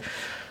and had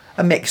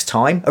a mixed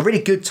time, a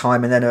really good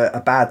time, and then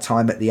a bad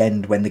time at the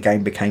end when the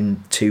game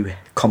became too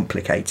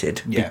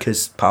complicated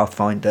because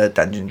Pathfinder,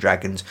 Dungeons &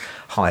 Dragons,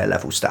 higher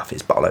level stuff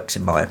is bollocks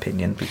in my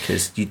opinion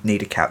because you'd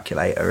need a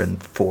calculator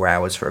and 4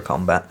 hours for a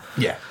combat.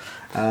 Yeah.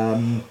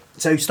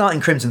 So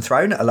starting Crimson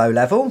Throne at a low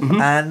level,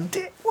 and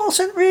it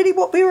wasn't really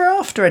what we were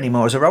after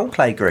anymore as a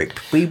roleplay group.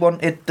 We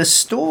wanted the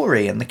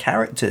story and the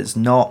characters,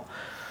 not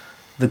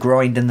the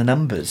grind and the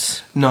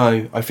numbers.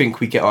 No, I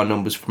think we get our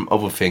numbers from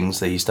other things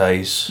these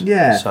days.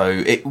 Yeah. So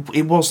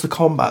it was the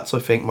combats, I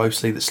think,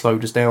 mostly that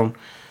slowed us down.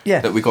 Yeah.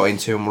 That we got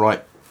into and were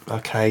like,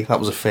 okay, that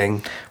was a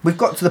thing. We've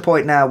got to the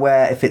point now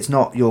where if it's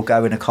not your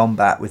go in a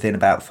combat within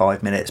about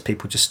 5 minutes,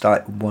 people just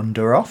start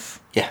wander off.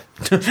 Yeah.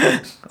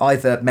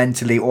 Either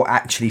mentally or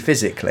actually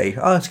physically.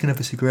 Oh, it's going to have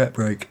a cigarette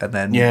break. And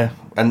then... Yeah.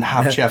 And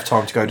actually have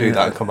time to go do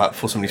that and come back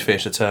before somebody's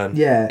finished a turn.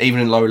 Yeah. Even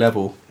in low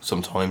level,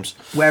 sometimes.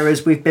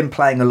 Whereas we've been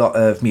playing a lot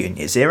of Mutant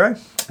Year Zero,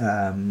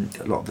 a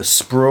lot of the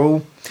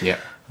Sprawl, Yeah.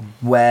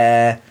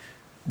 where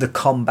the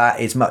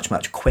combat is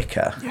much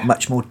quicker,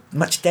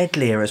 much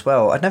deadlier as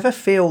well. I never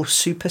feel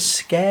super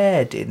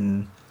scared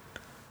in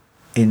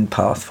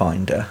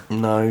Pathfinder.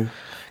 No.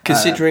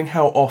 Considering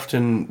how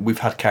often we've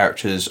had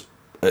characters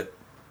at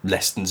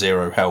less than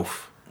 0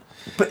 health.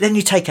 But then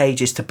you take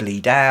ages to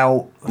bleed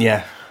out.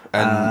 Yeah.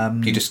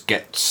 And you just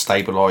get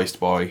stabilised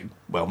by,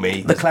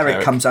 me. The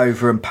cleric comes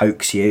over and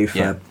pokes you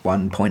for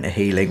 1 point of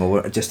healing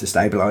or just a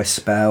stabilise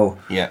spell.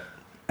 Yeah.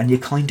 And you're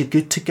kind of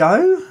good to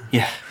go.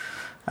 Yeah.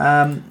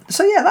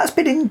 So yeah,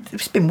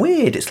 it's been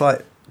weird. It's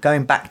like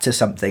going back to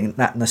something,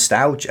 that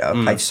nostalgia.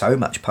 I've played so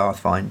much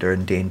Pathfinder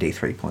and D&D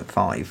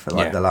 3.5 for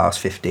the last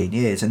 15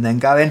 years, and then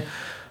going,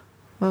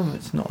 well,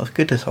 it's not as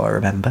good as I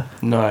remember.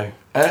 No.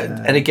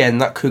 And again,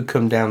 that could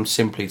come down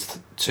simply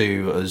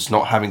to us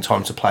not having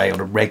time to play on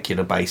a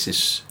regular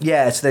basis.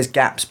 Yeah, so there's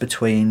gaps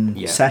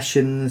between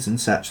sessions and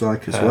such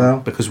like as well.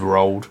 Because we're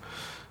old.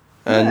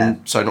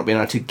 And so not being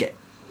able to get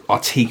our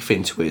teeth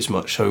into it as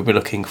much. So we're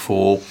looking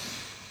for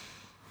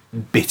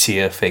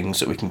bittier things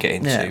that we can get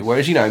into. Yeah.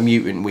 Whereas,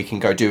 Mutant, we can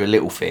go do a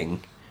little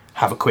thing,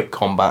 have a quick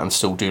combat and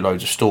still do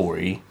loads of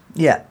story.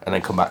 Yeah. And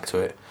then come back to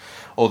it.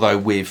 Although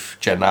with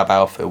GenLab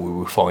Alpha, we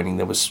were finding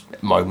there was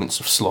moments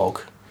of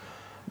slog.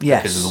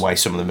 Yes. Because of the way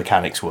some of the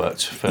mechanics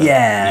worked for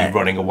Yeah. you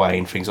running away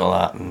and things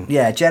like that. And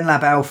Yeah,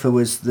 GenLab Alpha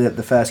was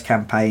the first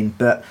campaign,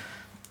 but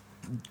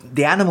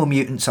the animal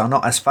mutants are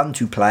not as fun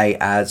to play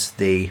as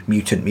the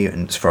mutant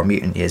mutants from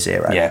Mutant Year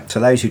Zero. Yeah. So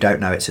those who don't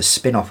know, it's a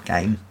spin-off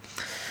game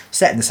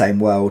set in the same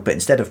world, but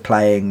instead of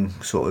playing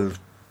sort of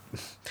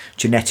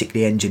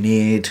genetically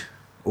engineered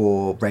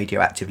or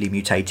radioactively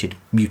mutated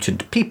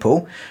mutant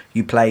people,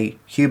 you play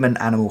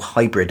human-animal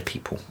hybrid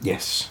people.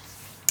 yes.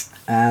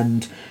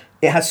 And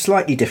it has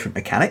slightly different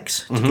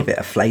mechanics to give it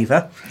a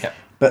flavour. Yeah.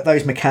 But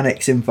those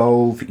mechanics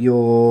involve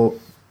your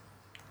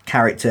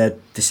character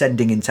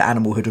descending into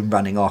animalhood and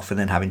running off and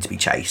then having to be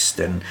chased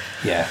and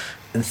Yeah.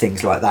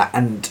 things like that.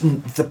 And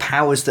the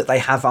powers that they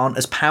have aren't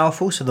as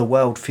powerful, so the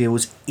world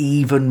feels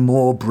even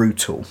more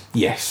brutal.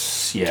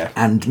 Yes. Yeah.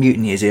 And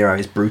Mutant Year Zero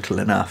is brutal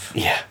enough.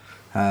 Yeah.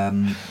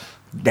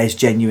 There's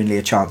genuinely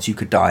a chance you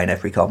could die in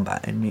every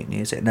combat in Mutant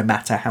Year Zero, no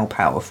matter how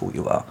powerful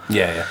you are.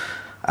 Yeah.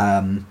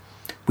 Yeah.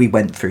 We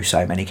went through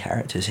so many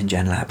characters in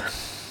GenLab.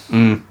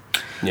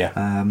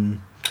 Yeah.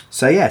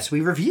 So yes, we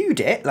reviewed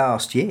it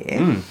last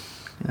year.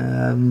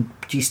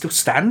 Do you still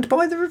stand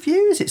by the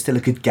review? Is it still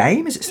a good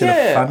game? Is it still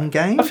a fun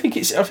game? I think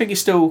it's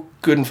still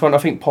good and fun. I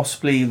think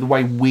possibly the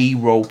way we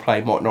role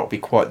play might not be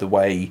quite the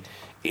way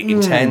it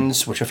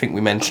intends, which I think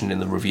we mentioned in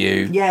the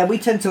review. Yeah, we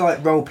tend to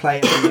like role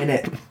play every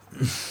minute.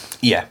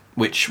 Yeah,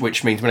 which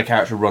means when a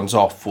character runs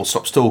off or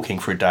stops talking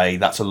for a day,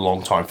 that's a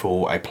long time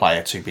for a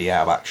player to be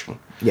out of action.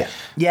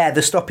 Yeah,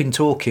 the stopping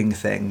talking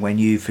thing when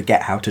you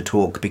forget how to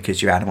talk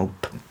because your animal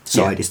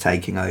side is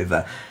taking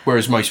over.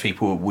 Whereas most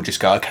people will just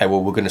go, okay,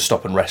 well, we're going to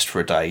stop and rest for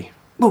a day.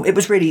 Well, it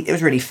was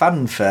really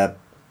fun for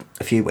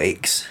a few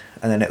weeks,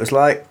 and then it was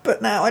like,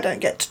 but now I don't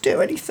get to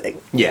do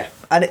anything. Yeah.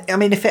 And I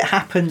mean, if it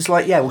happens,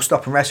 like, yeah, we'll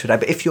stop and rest for a day.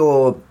 But if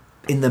you're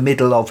in the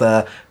middle of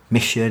a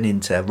mission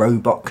into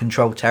robot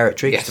control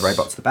territory, because the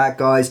robots are the bad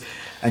guys,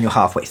 and you're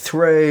halfway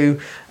through,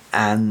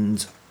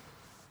 and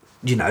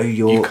you know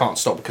you can't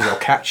stop because they'll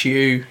catch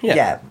you.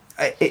 Yeah,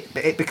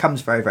 it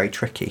becomes very, very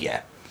tricky.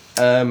 Yeah.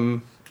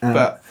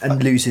 But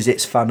loses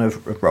its fun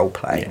of role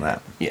playing.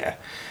 That. Yeah.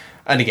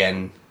 And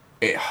again,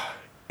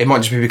 it might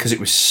just be because it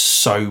was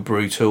so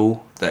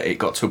brutal that it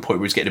got to a point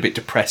where it was getting a bit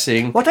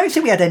depressing. Well, I don't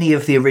think we had any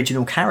of the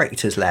original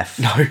characters left.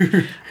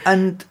 No.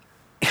 And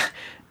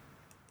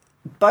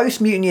both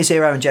Mutant Year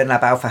Zero and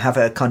GenLab Alpha have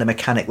a kind of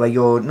mechanic where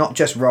you're not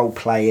just role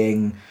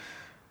playing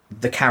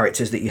the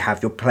characters that you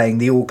have, you're playing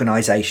the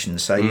organisation.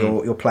 So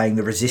you're playing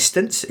the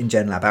Resistance in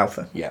GenLab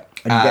Alpha. Yeah.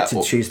 And you get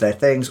to choose their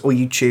things, or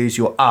you choose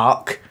your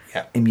arc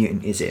in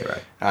Mutant Year Zero.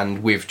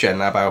 And with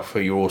GenLab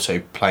Alpha, you're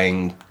also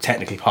playing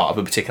technically part of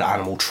a particular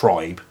animal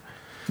tribe.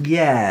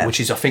 Yeah. Which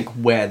is, I think,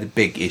 where the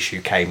big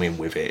issue came in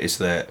with it, is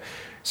that,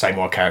 say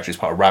my character is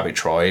part of Rabbit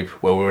Tribe,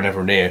 well, we were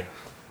never near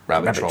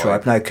Rabbit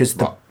Tribe. No, because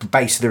the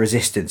base of the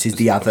Resistance is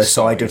the other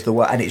side of the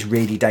world, and it's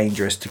really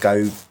dangerous to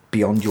go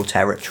beyond your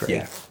territory.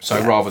 Yeah.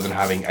 So rather than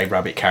having a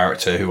rabbit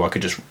character who I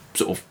could just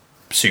sort of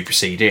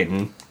supersede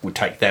in, would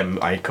take them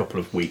a couple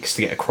of weeks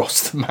to get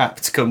across the map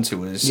to come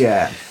to us.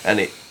 Yeah.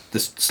 And the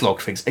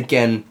slog things,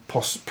 again,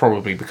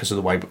 probably because of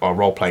the way our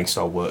role-playing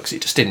style works,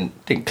 it just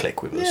didn't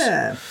click with us.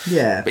 Yeah,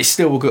 yeah. But it's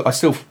still good. I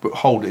still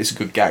hold it as a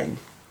good game.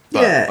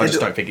 But Yeah, I just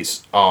don't think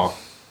it's our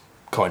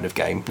kind of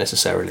game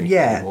necessarily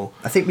anymore.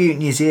 I think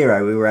Mutant Year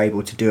Zero we were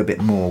able to do a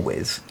bit more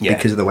with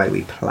because of the way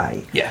we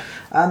play. Yeah.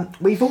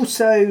 We've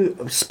also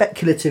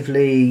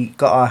speculatively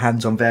got our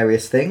hands on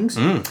various things.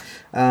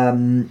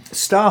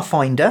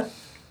 Starfinder.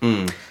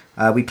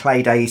 We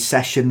played a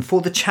session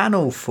for the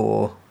channel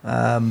for,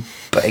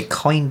 but it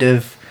kind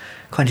of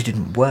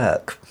didn't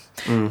work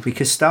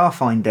because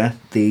Starfinder,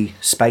 the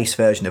space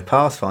version of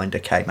Pathfinder,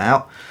 came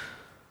out,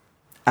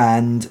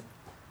 and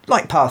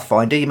like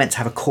Pathfinder, you're meant to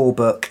have a core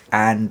book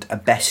and a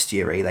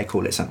bestiary. They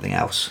call it something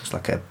else. It's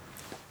like a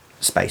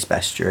space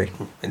bestiary.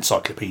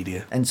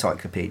 Encyclopedia.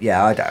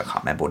 Yeah, I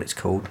can't remember what it's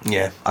called.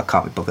 Yeah. I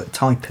can't be bothered to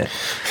type it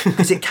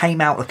because it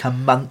came out like a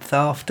month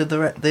after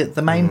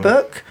the main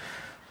book,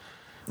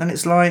 and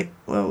it's like,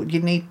 well, you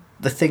need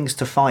the things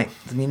to fight.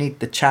 You need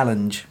the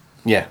challenge.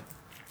 Yeah.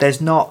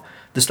 There's not.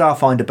 The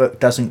Starfinder book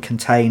doesn't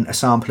contain a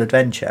sample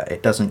adventure.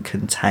 It doesn't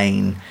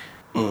contain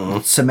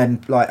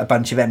some like a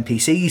bunch of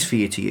NPCs for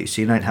you to use,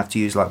 so you don't have to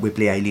use like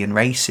wibbly alien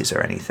races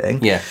or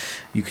anything. Yeah.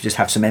 You could just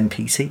have some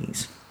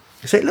NPCs.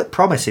 So it looked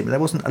promising, but there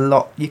wasn't a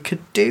lot you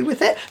could do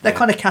with it. They're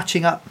kind of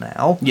catching up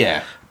now.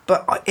 Yeah.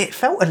 But it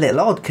felt a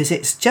little odd because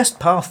it's just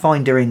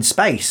Pathfinder in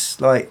space.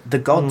 Like the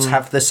gods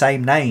have the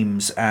same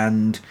names,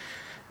 and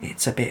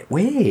it's a bit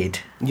weird.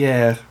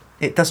 Yeah.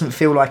 It doesn't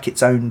feel like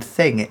its own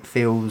thing. It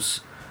feels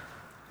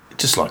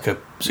just like a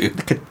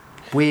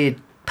weird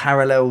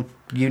parallel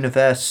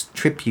universe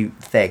tribute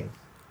thing.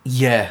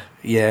 Yeah.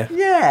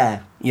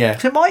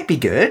 So it might be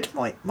good,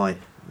 might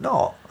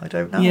not. I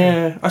don't know.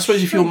 Yeah, I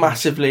suppose if you're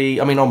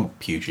massively, I mean, I'm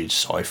huge into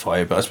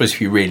sci-fi, but I suppose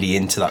if you're really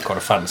into that kind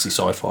of fantasy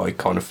sci-fi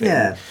kind of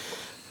thing,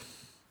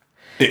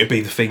 it'd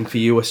be the thing for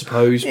you, I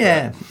suppose.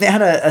 Yeah, it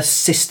had a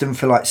system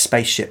for like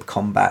spaceship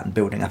combat and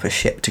building up a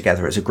ship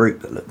together as a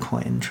group that looked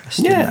quite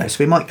interesting. Yeah, though,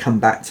 so we might come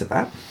back to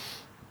that.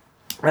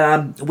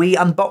 We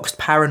unboxed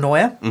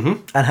Paranoia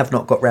and have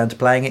not got round to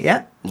playing it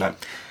yet. No.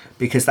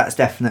 Because that's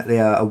definitely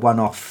a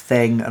one-off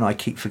thing, and I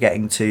keep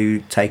forgetting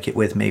to take it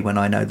with me when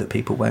I know that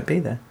people won't be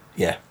there.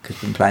 Yeah. Because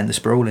we've been playing the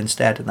Sprawl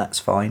instead, and that's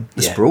fine.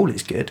 The Yeah. Sprawl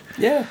is good.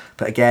 Yeah.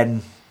 But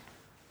again,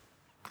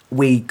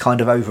 we kind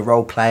of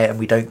over-role play it, and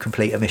we don't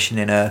complete a mission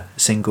in a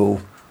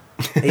single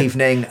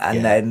evening,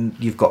 and then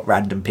you've got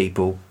random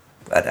people,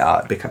 and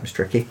it becomes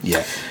tricky.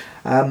 Yeah.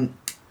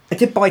 I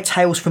did buy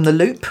Tales from the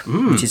Loop,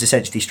 which is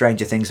essentially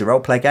Stranger Things, the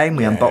role-play game.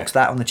 We unboxed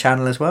that on the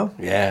channel as well.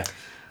 Yeah.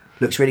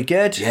 Looks really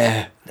good.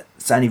 Yeah.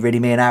 It's only really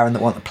me and Aaron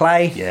that want to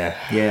play. Yeah.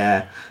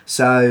 Yeah.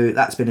 So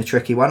that's been a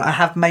tricky one. I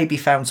have maybe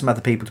found some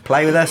other people to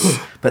play with us,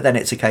 but then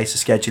it's a case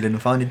of scheduling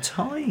and finding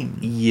time.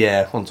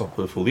 Yeah, on top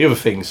of all the other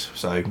things.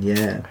 So,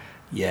 Yeah.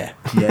 yeah.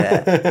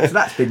 Yeah. So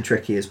that's been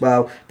tricky as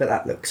well, but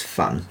that looks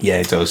fun. Yeah,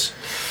 it does.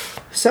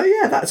 So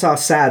yeah, that's our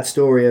sad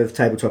story of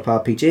tabletop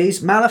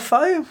RPGs.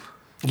 Malifaux,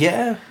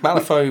 Yeah.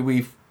 Malifaux,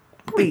 we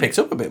picked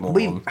up a bit more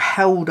we on.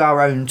 held our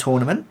own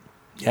tournament,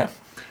 Yeah.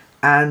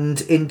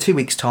 and in 2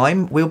 weeks'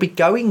 time, we'll be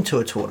going to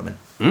a tournament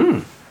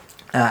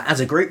as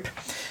a group.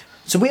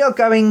 So we are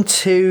going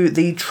to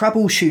the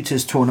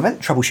Troubleshooters tournament,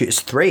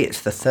 Troubleshooters 3,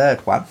 it's the third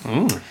one,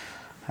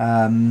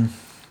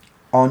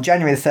 on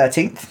January the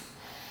 13th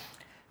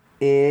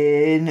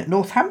in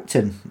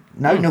Northampton.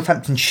 No,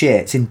 Northamptonshire,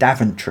 it's in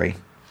Daventry.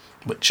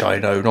 Which I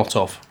know not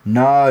of.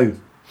 No,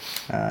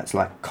 it's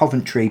like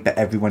Coventry, but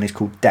everyone is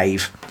called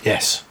Dave.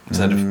 Yes.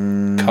 Instead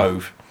of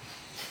Cove.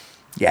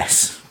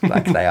 Yes,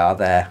 like they are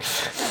there.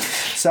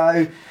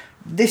 So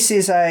this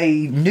is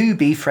a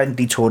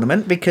newbie-friendly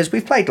tournament because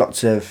we've played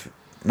lots of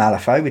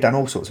Malifaux. We've done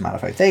all sorts of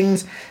Malifaux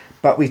things,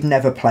 but we've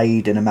never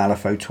played in a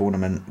Malifaux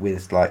tournament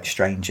with like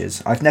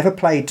strangers. I've never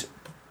played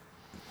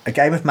a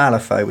game of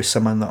Malifaux with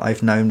someone that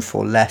I've known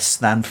for less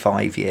than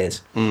 5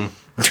 years.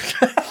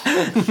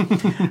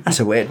 That's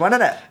a weird one,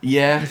 isn't it?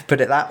 Yeah. Put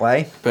it that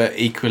way. But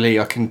equally,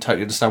 I can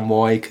totally understand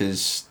why,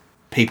 because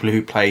people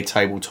who play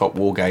tabletop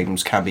war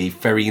games can be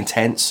very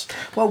intense.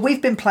 Well,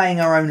 we've been playing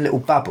our own little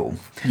bubble.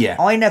 Yeah.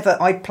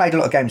 I played a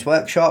lot of Games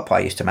Workshop. I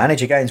used to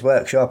manage a Games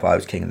Workshop. I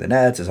was king of the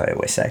nerds, as I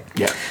always say.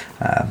 Yeah.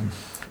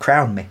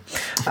 Crown me.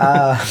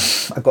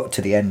 I got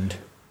to the end.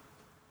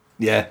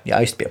 Yeah. Yeah,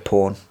 I used to be a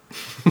pawn.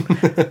 Could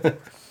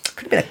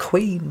have been a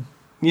queen.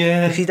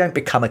 Yeah. If you don't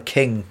become a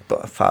king,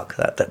 but fuck,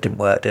 that didn't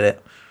work, did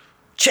it?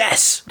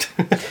 Chess!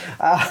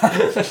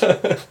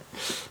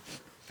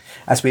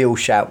 As we all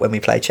shout when we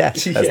play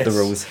chess, as the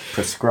rules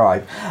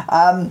prescribe.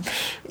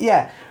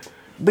 Yeah,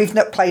 we've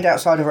not played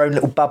outside of our own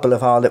little bubble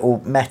of our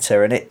little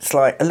meta, and it's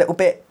like a little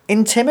bit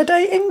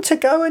intimidating to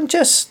go and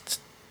just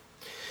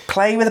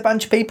play with a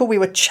bunch of people. We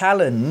were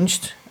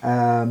challenged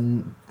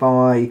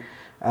by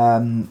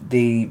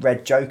the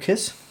Red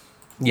Jokers.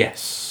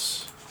 Yes.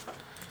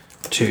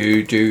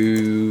 To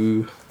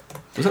do...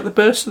 Was that the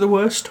Burst of the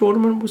Worst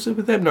tournament? Was it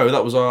with them? No,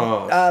 that was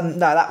our... No,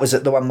 that was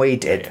the one we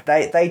did.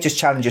 Yeah. They just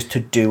challenged us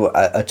to do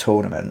a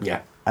tournament.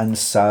 Yeah. And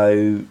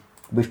so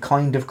we've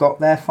kind of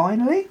got there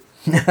finally.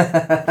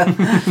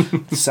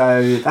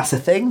 So that's a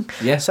thing.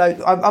 Yeah.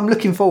 So I'm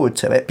looking forward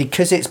to it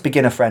because it's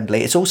beginner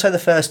friendly. It's also the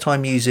first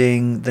time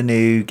using the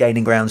new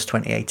Gaining Grounds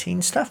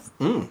 2018 stuff,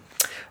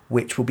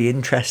 which will be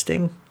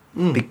interesting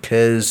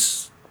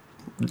because...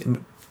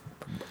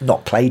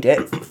 not played it.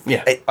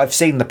 Yeah. I've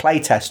seen the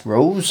playtest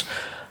rules,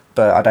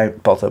 but I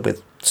don't bother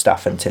with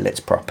stuff until it's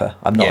proper.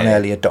 I'm not an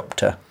early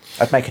adopter.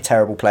 I'd make a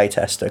terrible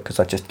playtester because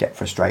I just get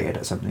frustrated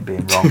at something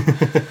being wrong.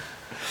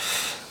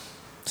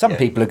 Some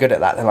people are good at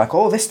that. They're like,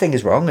 oh, this thing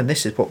is wrong and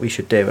this is what we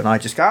should do. And I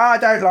just go, I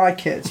don't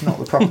like it. It's not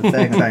the proper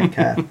thing. I don't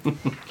care.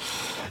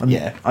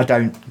 I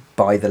don't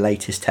buy the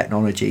latest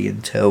technology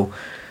until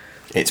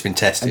it's been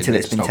tested. Until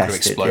it's been not gonna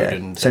tested. explode Yeah.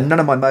 and, So none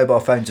of my mobile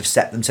phones have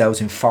set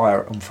themselves on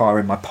fire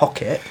in my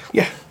pocket.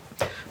 Yeah.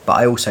 But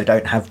I also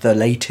don't have the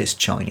latest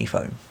shiny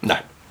phone. No.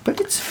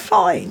 But it's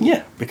fine.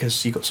 Yeah,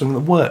 because you've got something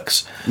that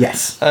works.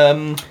 Yes.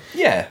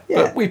 Yeah.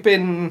 But we've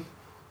been...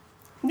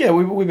 Yeah,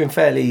 we've been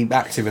fairly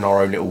active in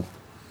our own little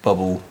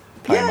bubble.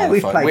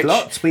 We've played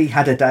lots. We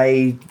had a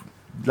day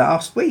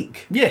last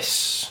week.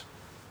 Yes.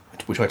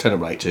 Which I turned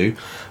up late to.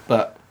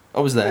 But I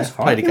was there. That's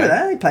fine. Played a You were game.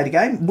 there. You played a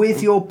game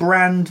with your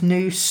brand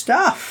new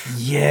stuff.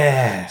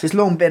 Yeah. So it's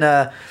long been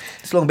a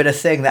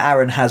thing that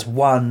Aaron has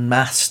one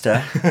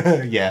master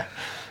Yeah.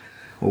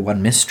 or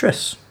one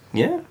mistress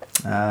Yeah.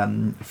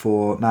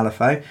 for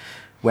Malifaux,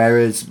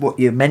 whereas what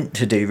you're meant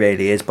to do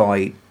really is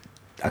buy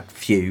a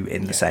few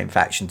in the same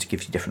faction to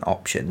give you different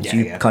options. Yeah,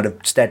 you yeah. kind of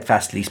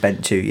steadfastly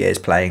spent 2 years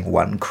playing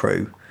one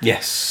crew.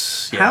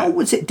 Yes. Yeah. How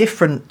was it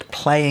different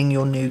playing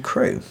your new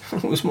crew?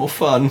 It was more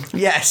fun.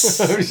 Yes.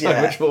 It was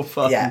so much more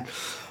fun. Yeah.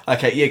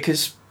 Okay, yeah,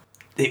 because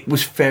it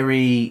was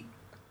very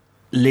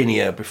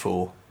linear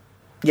before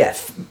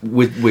Yes.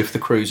 with the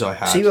crews I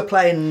had. So you were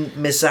playing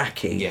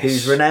Mizaki, Yes.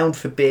 who's renowned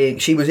for being...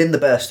 She was in the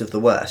Burst of the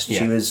Worst.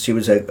 Yeah. She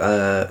was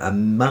a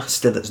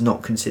master that's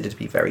not considered to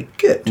be very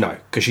good. No,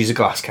 because she's a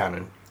glass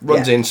cannon.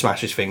 Runs Yeah. in,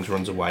 smashes things,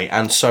 runs away,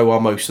 and so are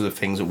most of the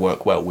things that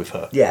work well with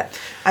her. Yeah,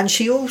 and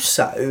she works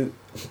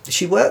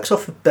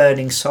off of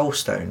burning soul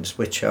stones,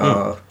 which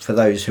are, for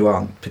those who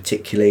aren't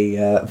particularly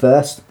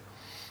versed,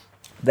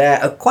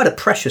 they're quite a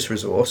precious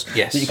resource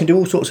Yes. that you can do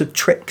all sorts of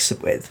tricks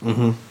with,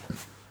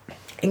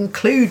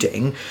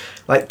 including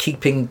like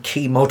keeping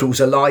key models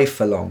alive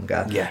for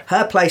longer. Yeah.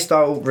 Her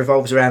playstyle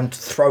revolves around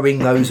throwing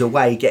those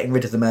away, getting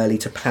rid of them early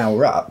to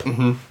power up.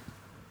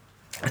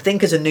 I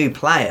think as a new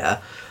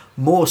player,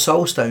 more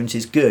soul stones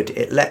is good.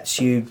 It lets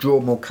you draw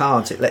more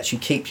cards. It lets you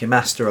keep your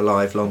master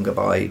alive longer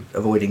by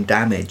avoiding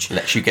damage.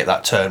 Lets you get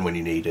that turn when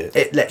you need it.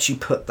 It lets you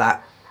put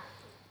that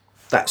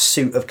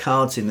suit of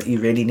cards in that you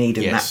really need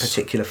in Yes. that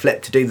particular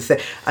flip to do the thing.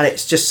 And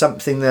it's just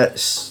something that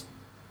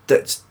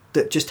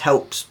just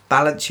helps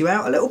balance you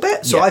out a little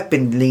bit. So Yeah. I've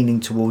been leaning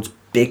towards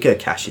bigger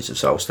caches of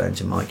soul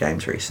stones in my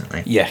games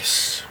recently.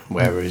 Yes.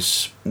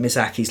 Whereas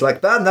Misaki's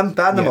like, burn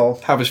them all.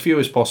 have as few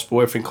as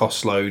possible. Everything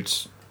costs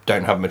loads.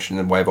 Don't have much in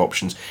the way of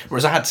options.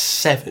 Whereas I had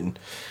 7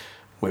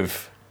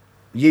 with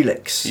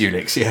Ulix.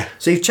 Ulix. Yeah.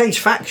 So you've changed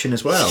faction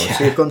as well.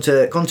 So you've gone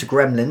to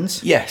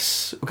Gremlins.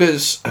 Yes,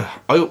 because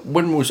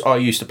I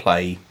used to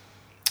play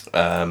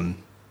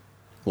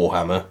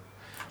Warhammer,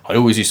 I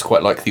always used to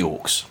quite like the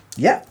orcs.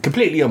 Yeah.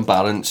 Completely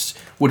unbalanced,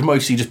 would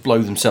mostly just blow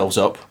themselves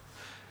up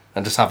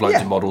and just have loads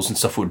Yeah. of models and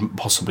stuff would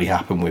possibly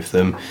happen with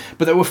them.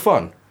 But they were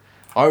fun.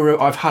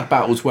 I've had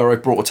battles where I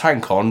brought a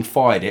tank on,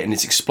 fired it, and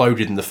it's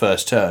exploded in the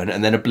first turn,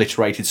 and then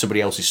obliterated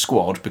somebody else's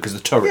squad because the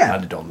turret Yeah.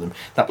 landed on them.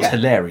 That was Yeah.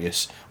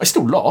 hilarious. I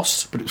still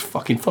lost, but it was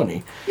fucking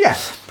funny. Yeah.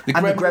 The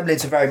And the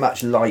Gremlins are very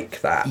much like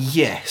that.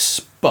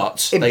 Yes,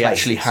 but In they places,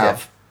 actually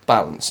have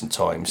balance at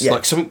times. Yeah.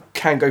 Like something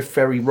can go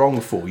very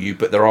wrong for you,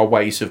 but there are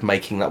ways of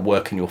making that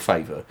work in your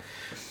favour.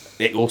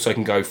 It also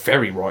can go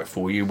very right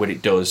for you. When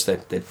it does,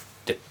 they're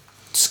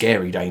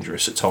scary,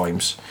 dangerous at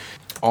times.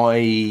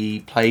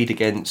 I played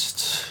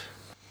against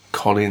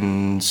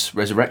Colin's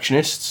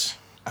Resurrectionists,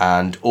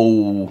 and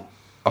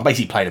I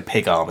basically played a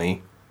pig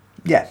army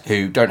Yeah.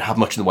 who don't have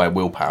much in the way of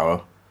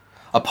willpower,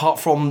 apart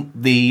from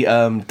the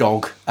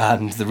dog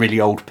and the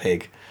really old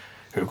pig,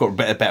 who've got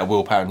a better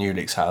willpower than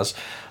Unix has,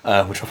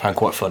 which I found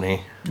quite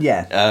funny.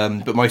 Yeah.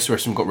 But most of the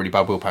rest of them got really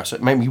bad willpower, so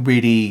it made me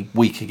really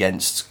weak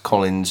against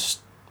Colin's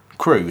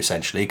crew,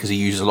 essentially, because he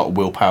uses a lot of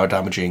willpower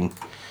damaging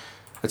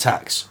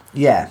attacks.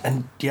 Yeah.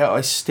 And yeah,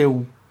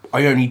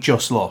 I only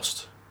just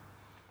lost.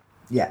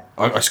 Yeah.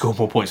 I scored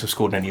more points than I've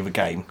scored in any other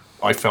game.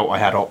 I felt I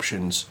had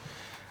options,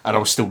 and I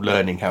was still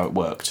learning how it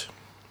worked.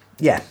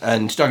 Yeah.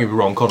 And don't get me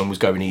wrong, Colin was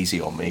going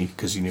easy on me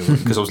because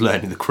because I was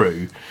learning the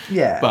crew.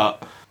 Yeah.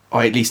 But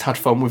I at least had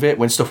fun with it.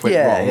 When stuff went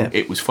Yeah, wrong, yeah.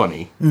 it was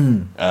funny.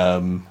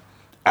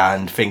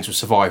 And things were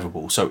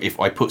survivable. So if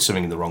I put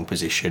something in the wrong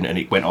position and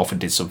it went off and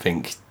did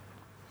something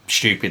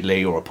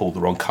stupidly, or I pulled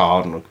the wrong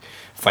card and I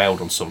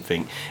failed on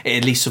something, it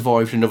at least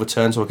survived another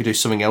turn, so I could do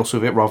something else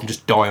with it rather than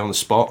just die on the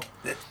spot.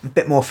 A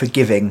bit more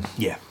forgiving.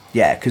 Yeah.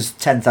 Yeah, because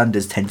 10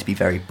 Thunders tend to be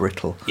very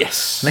brittle.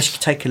 Yes. Unless you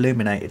could take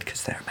Illuminated,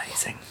 because they're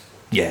amazing.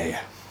 Yeah.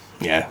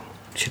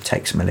 Should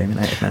take some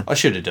Illuminated now. I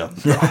should have done.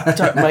 I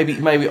don't,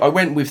 maybe I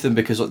went with them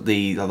because of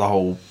the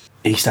whole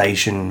East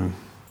Asian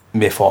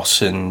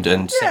mythos and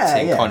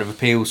setting yeah. kind of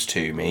appeals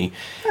to me.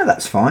 Yeah,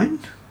 that's fine.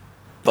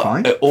 But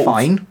Fine. it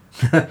Fine.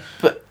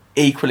 But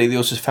equally, they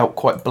also felt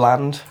quite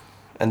bland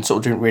and sort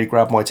of didn't really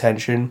grab my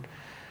attention.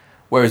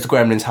 Whereas the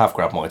Gremlins have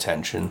grabbed my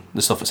attention.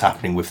 The stuff that's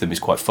happening with them is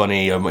quite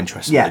funny. I'm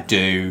interested in what they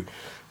do.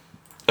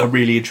 I'm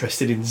really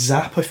interested in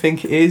Zap, I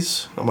think it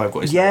is. I might have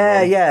got his name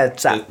wrong. Yeah,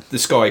 Zap. The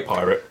Sky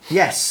Pirate.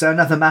 Yes, so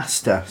another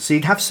master. So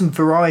you'd have some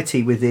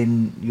variety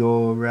within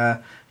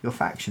your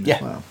faction as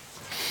Yeah. well.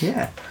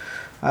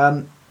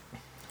 Yeah.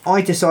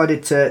 I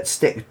decided to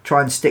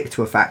try and stick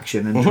to a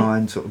faction and try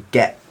and sort of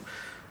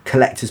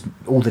collect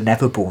all the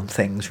Neverborn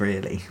things,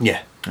 really.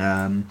 Yeah.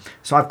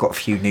 So I've got a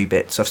few new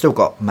bits. I've still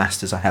got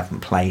masters I haven't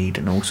played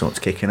and all sorts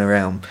kicking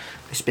around.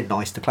 It's been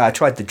nice to play. I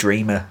tried the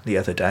Dreamer the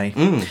other day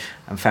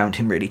and found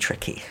him really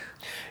tricky.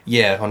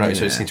 Yeah, I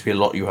noticed Yeah. there seems to be a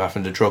lot you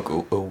having to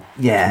juggle from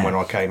Yeah. when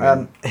I came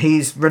in.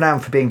 He's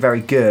renowned for being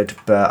very good,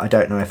 but I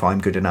don't know if I'm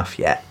good enough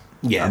yet.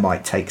 Yeah. I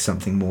might take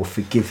something more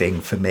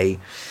forgiving for me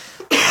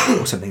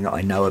or something that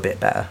I know a bit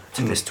better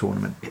to this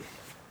tournament.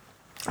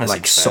 That's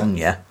Like fair.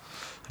 Sonya.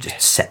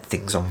 Just set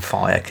things on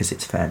fire because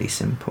it's fairly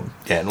simple.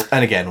 Yeah,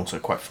 and again, also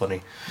quite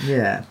funny.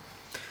 Yeah.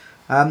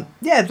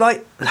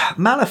 Like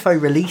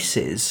Malifaux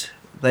releases,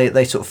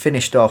 they sort of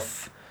finished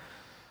off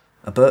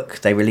a book.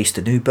 They released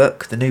a new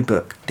book. The new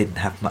book didn't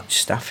have much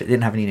stuff. It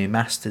didn't have any new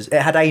masters.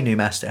 It had a new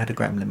master. It had a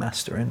Gremlin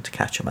master in to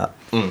catch them up.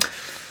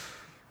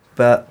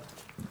 But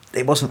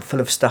it wasn't full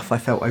of stuff I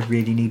felt I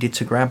really needed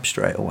to grab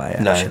straight away,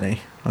 No.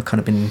 actually. I've kind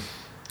of been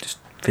just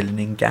filling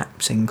in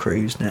gaps in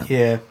crews now.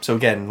 Yeah, so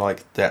again,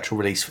 like the actual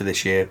release for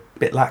this year, a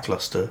bit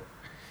lacklustre.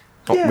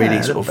 Not Yeah, a really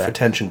little sort of bit.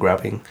 attention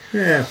grabbing.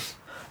 Yeah.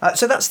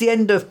 So that's the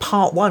end of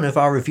part 1 of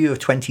our review of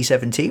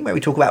 2017, where we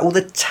talk about all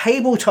the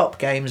tabletop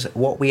games,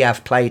 what we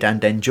have played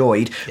and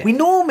enjoyed. Yeah. We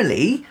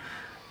normally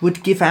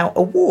would give out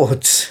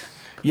awards,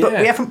 but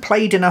Yeah. we haven't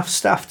played enough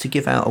stuff to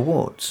give out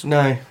awards,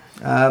 No.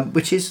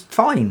 which is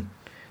fine.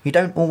 You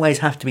don't always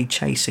have to be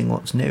chasing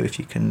what's new if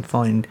you can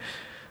find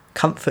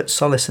comfort,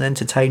 solace, and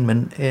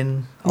entertainment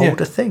in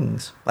older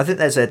things. I think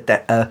there's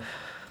a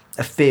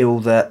feel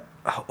that,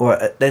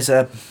 or there's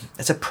a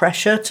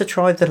pressure to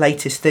try the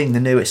latest thing, the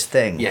newest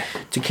thing,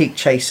 to keep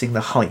chasing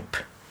the hype.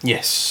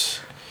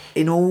 Yes.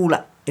 In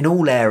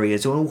all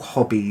areas, all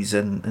hobbies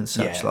and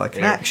such like.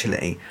 And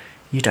actually,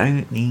 you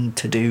don't need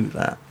to do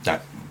that. No.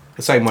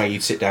 The same way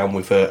you'd sit down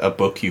with a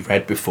book you've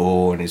read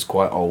before and is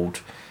quite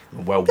old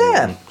and well-worn.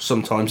 Yeah.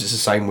 Sometimes it's the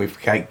same with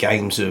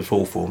games of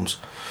all forms.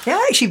 Yeah,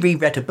 I actually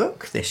reread a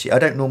book this year. I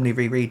don't normally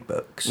reread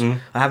books. I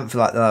haven't for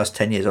like the last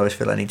 10 years. I always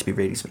feel I need to be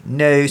reading something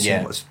new,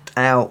 seeing what's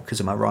out because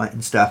of my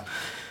writing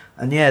stuff.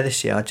 And yeah,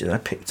 this year I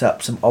picked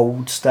up some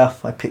old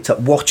stuff. I picked up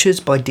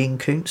Watchers by Dean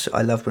Koontz.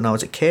 I loved when I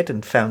was a kid,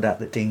 and found out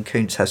that Dean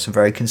Koontz has some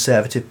very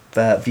conservative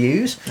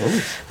views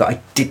that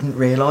I didn't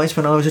realise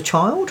when I was a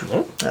child.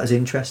 That was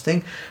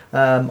interesting.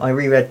 I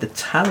reread The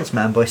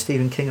Talisman by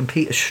Stephen King and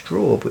Peter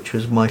Straub, which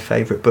was my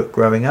favourite book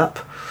growing up.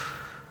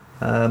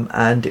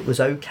 And it was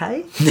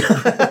okay.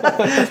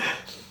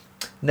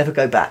 Never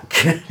go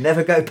back.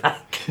 Never go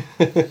back.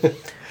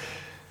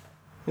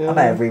 I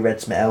may have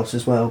reread something else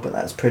as well, but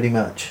that's pretty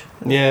much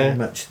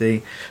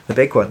the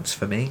big ones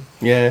for me.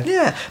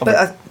 Yeah.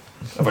 But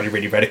I've only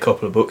really read a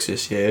couple of books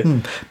this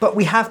year. But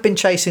we have been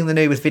chasing the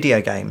new with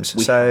video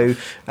games. So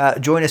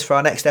join us for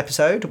our next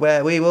episode,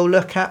 where we will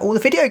look at all the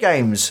video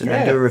games and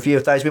do a review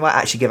of those. We might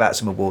actually give out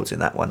some awards in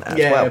that one as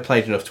well. Yeah, I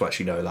played enough to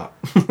actually know that.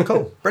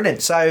 Cool.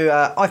 Brilliant.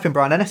 So I've been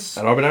Brian Ennis.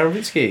 And I've been Aaron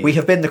Vinsky. We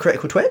have been the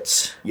Critical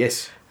Twits.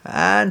 Yes.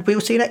 And we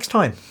will see you next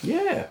time.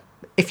 Yeah.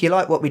 If you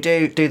like what we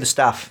do, do the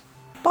stuff.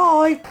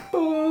 Bye.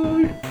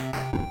 Bye.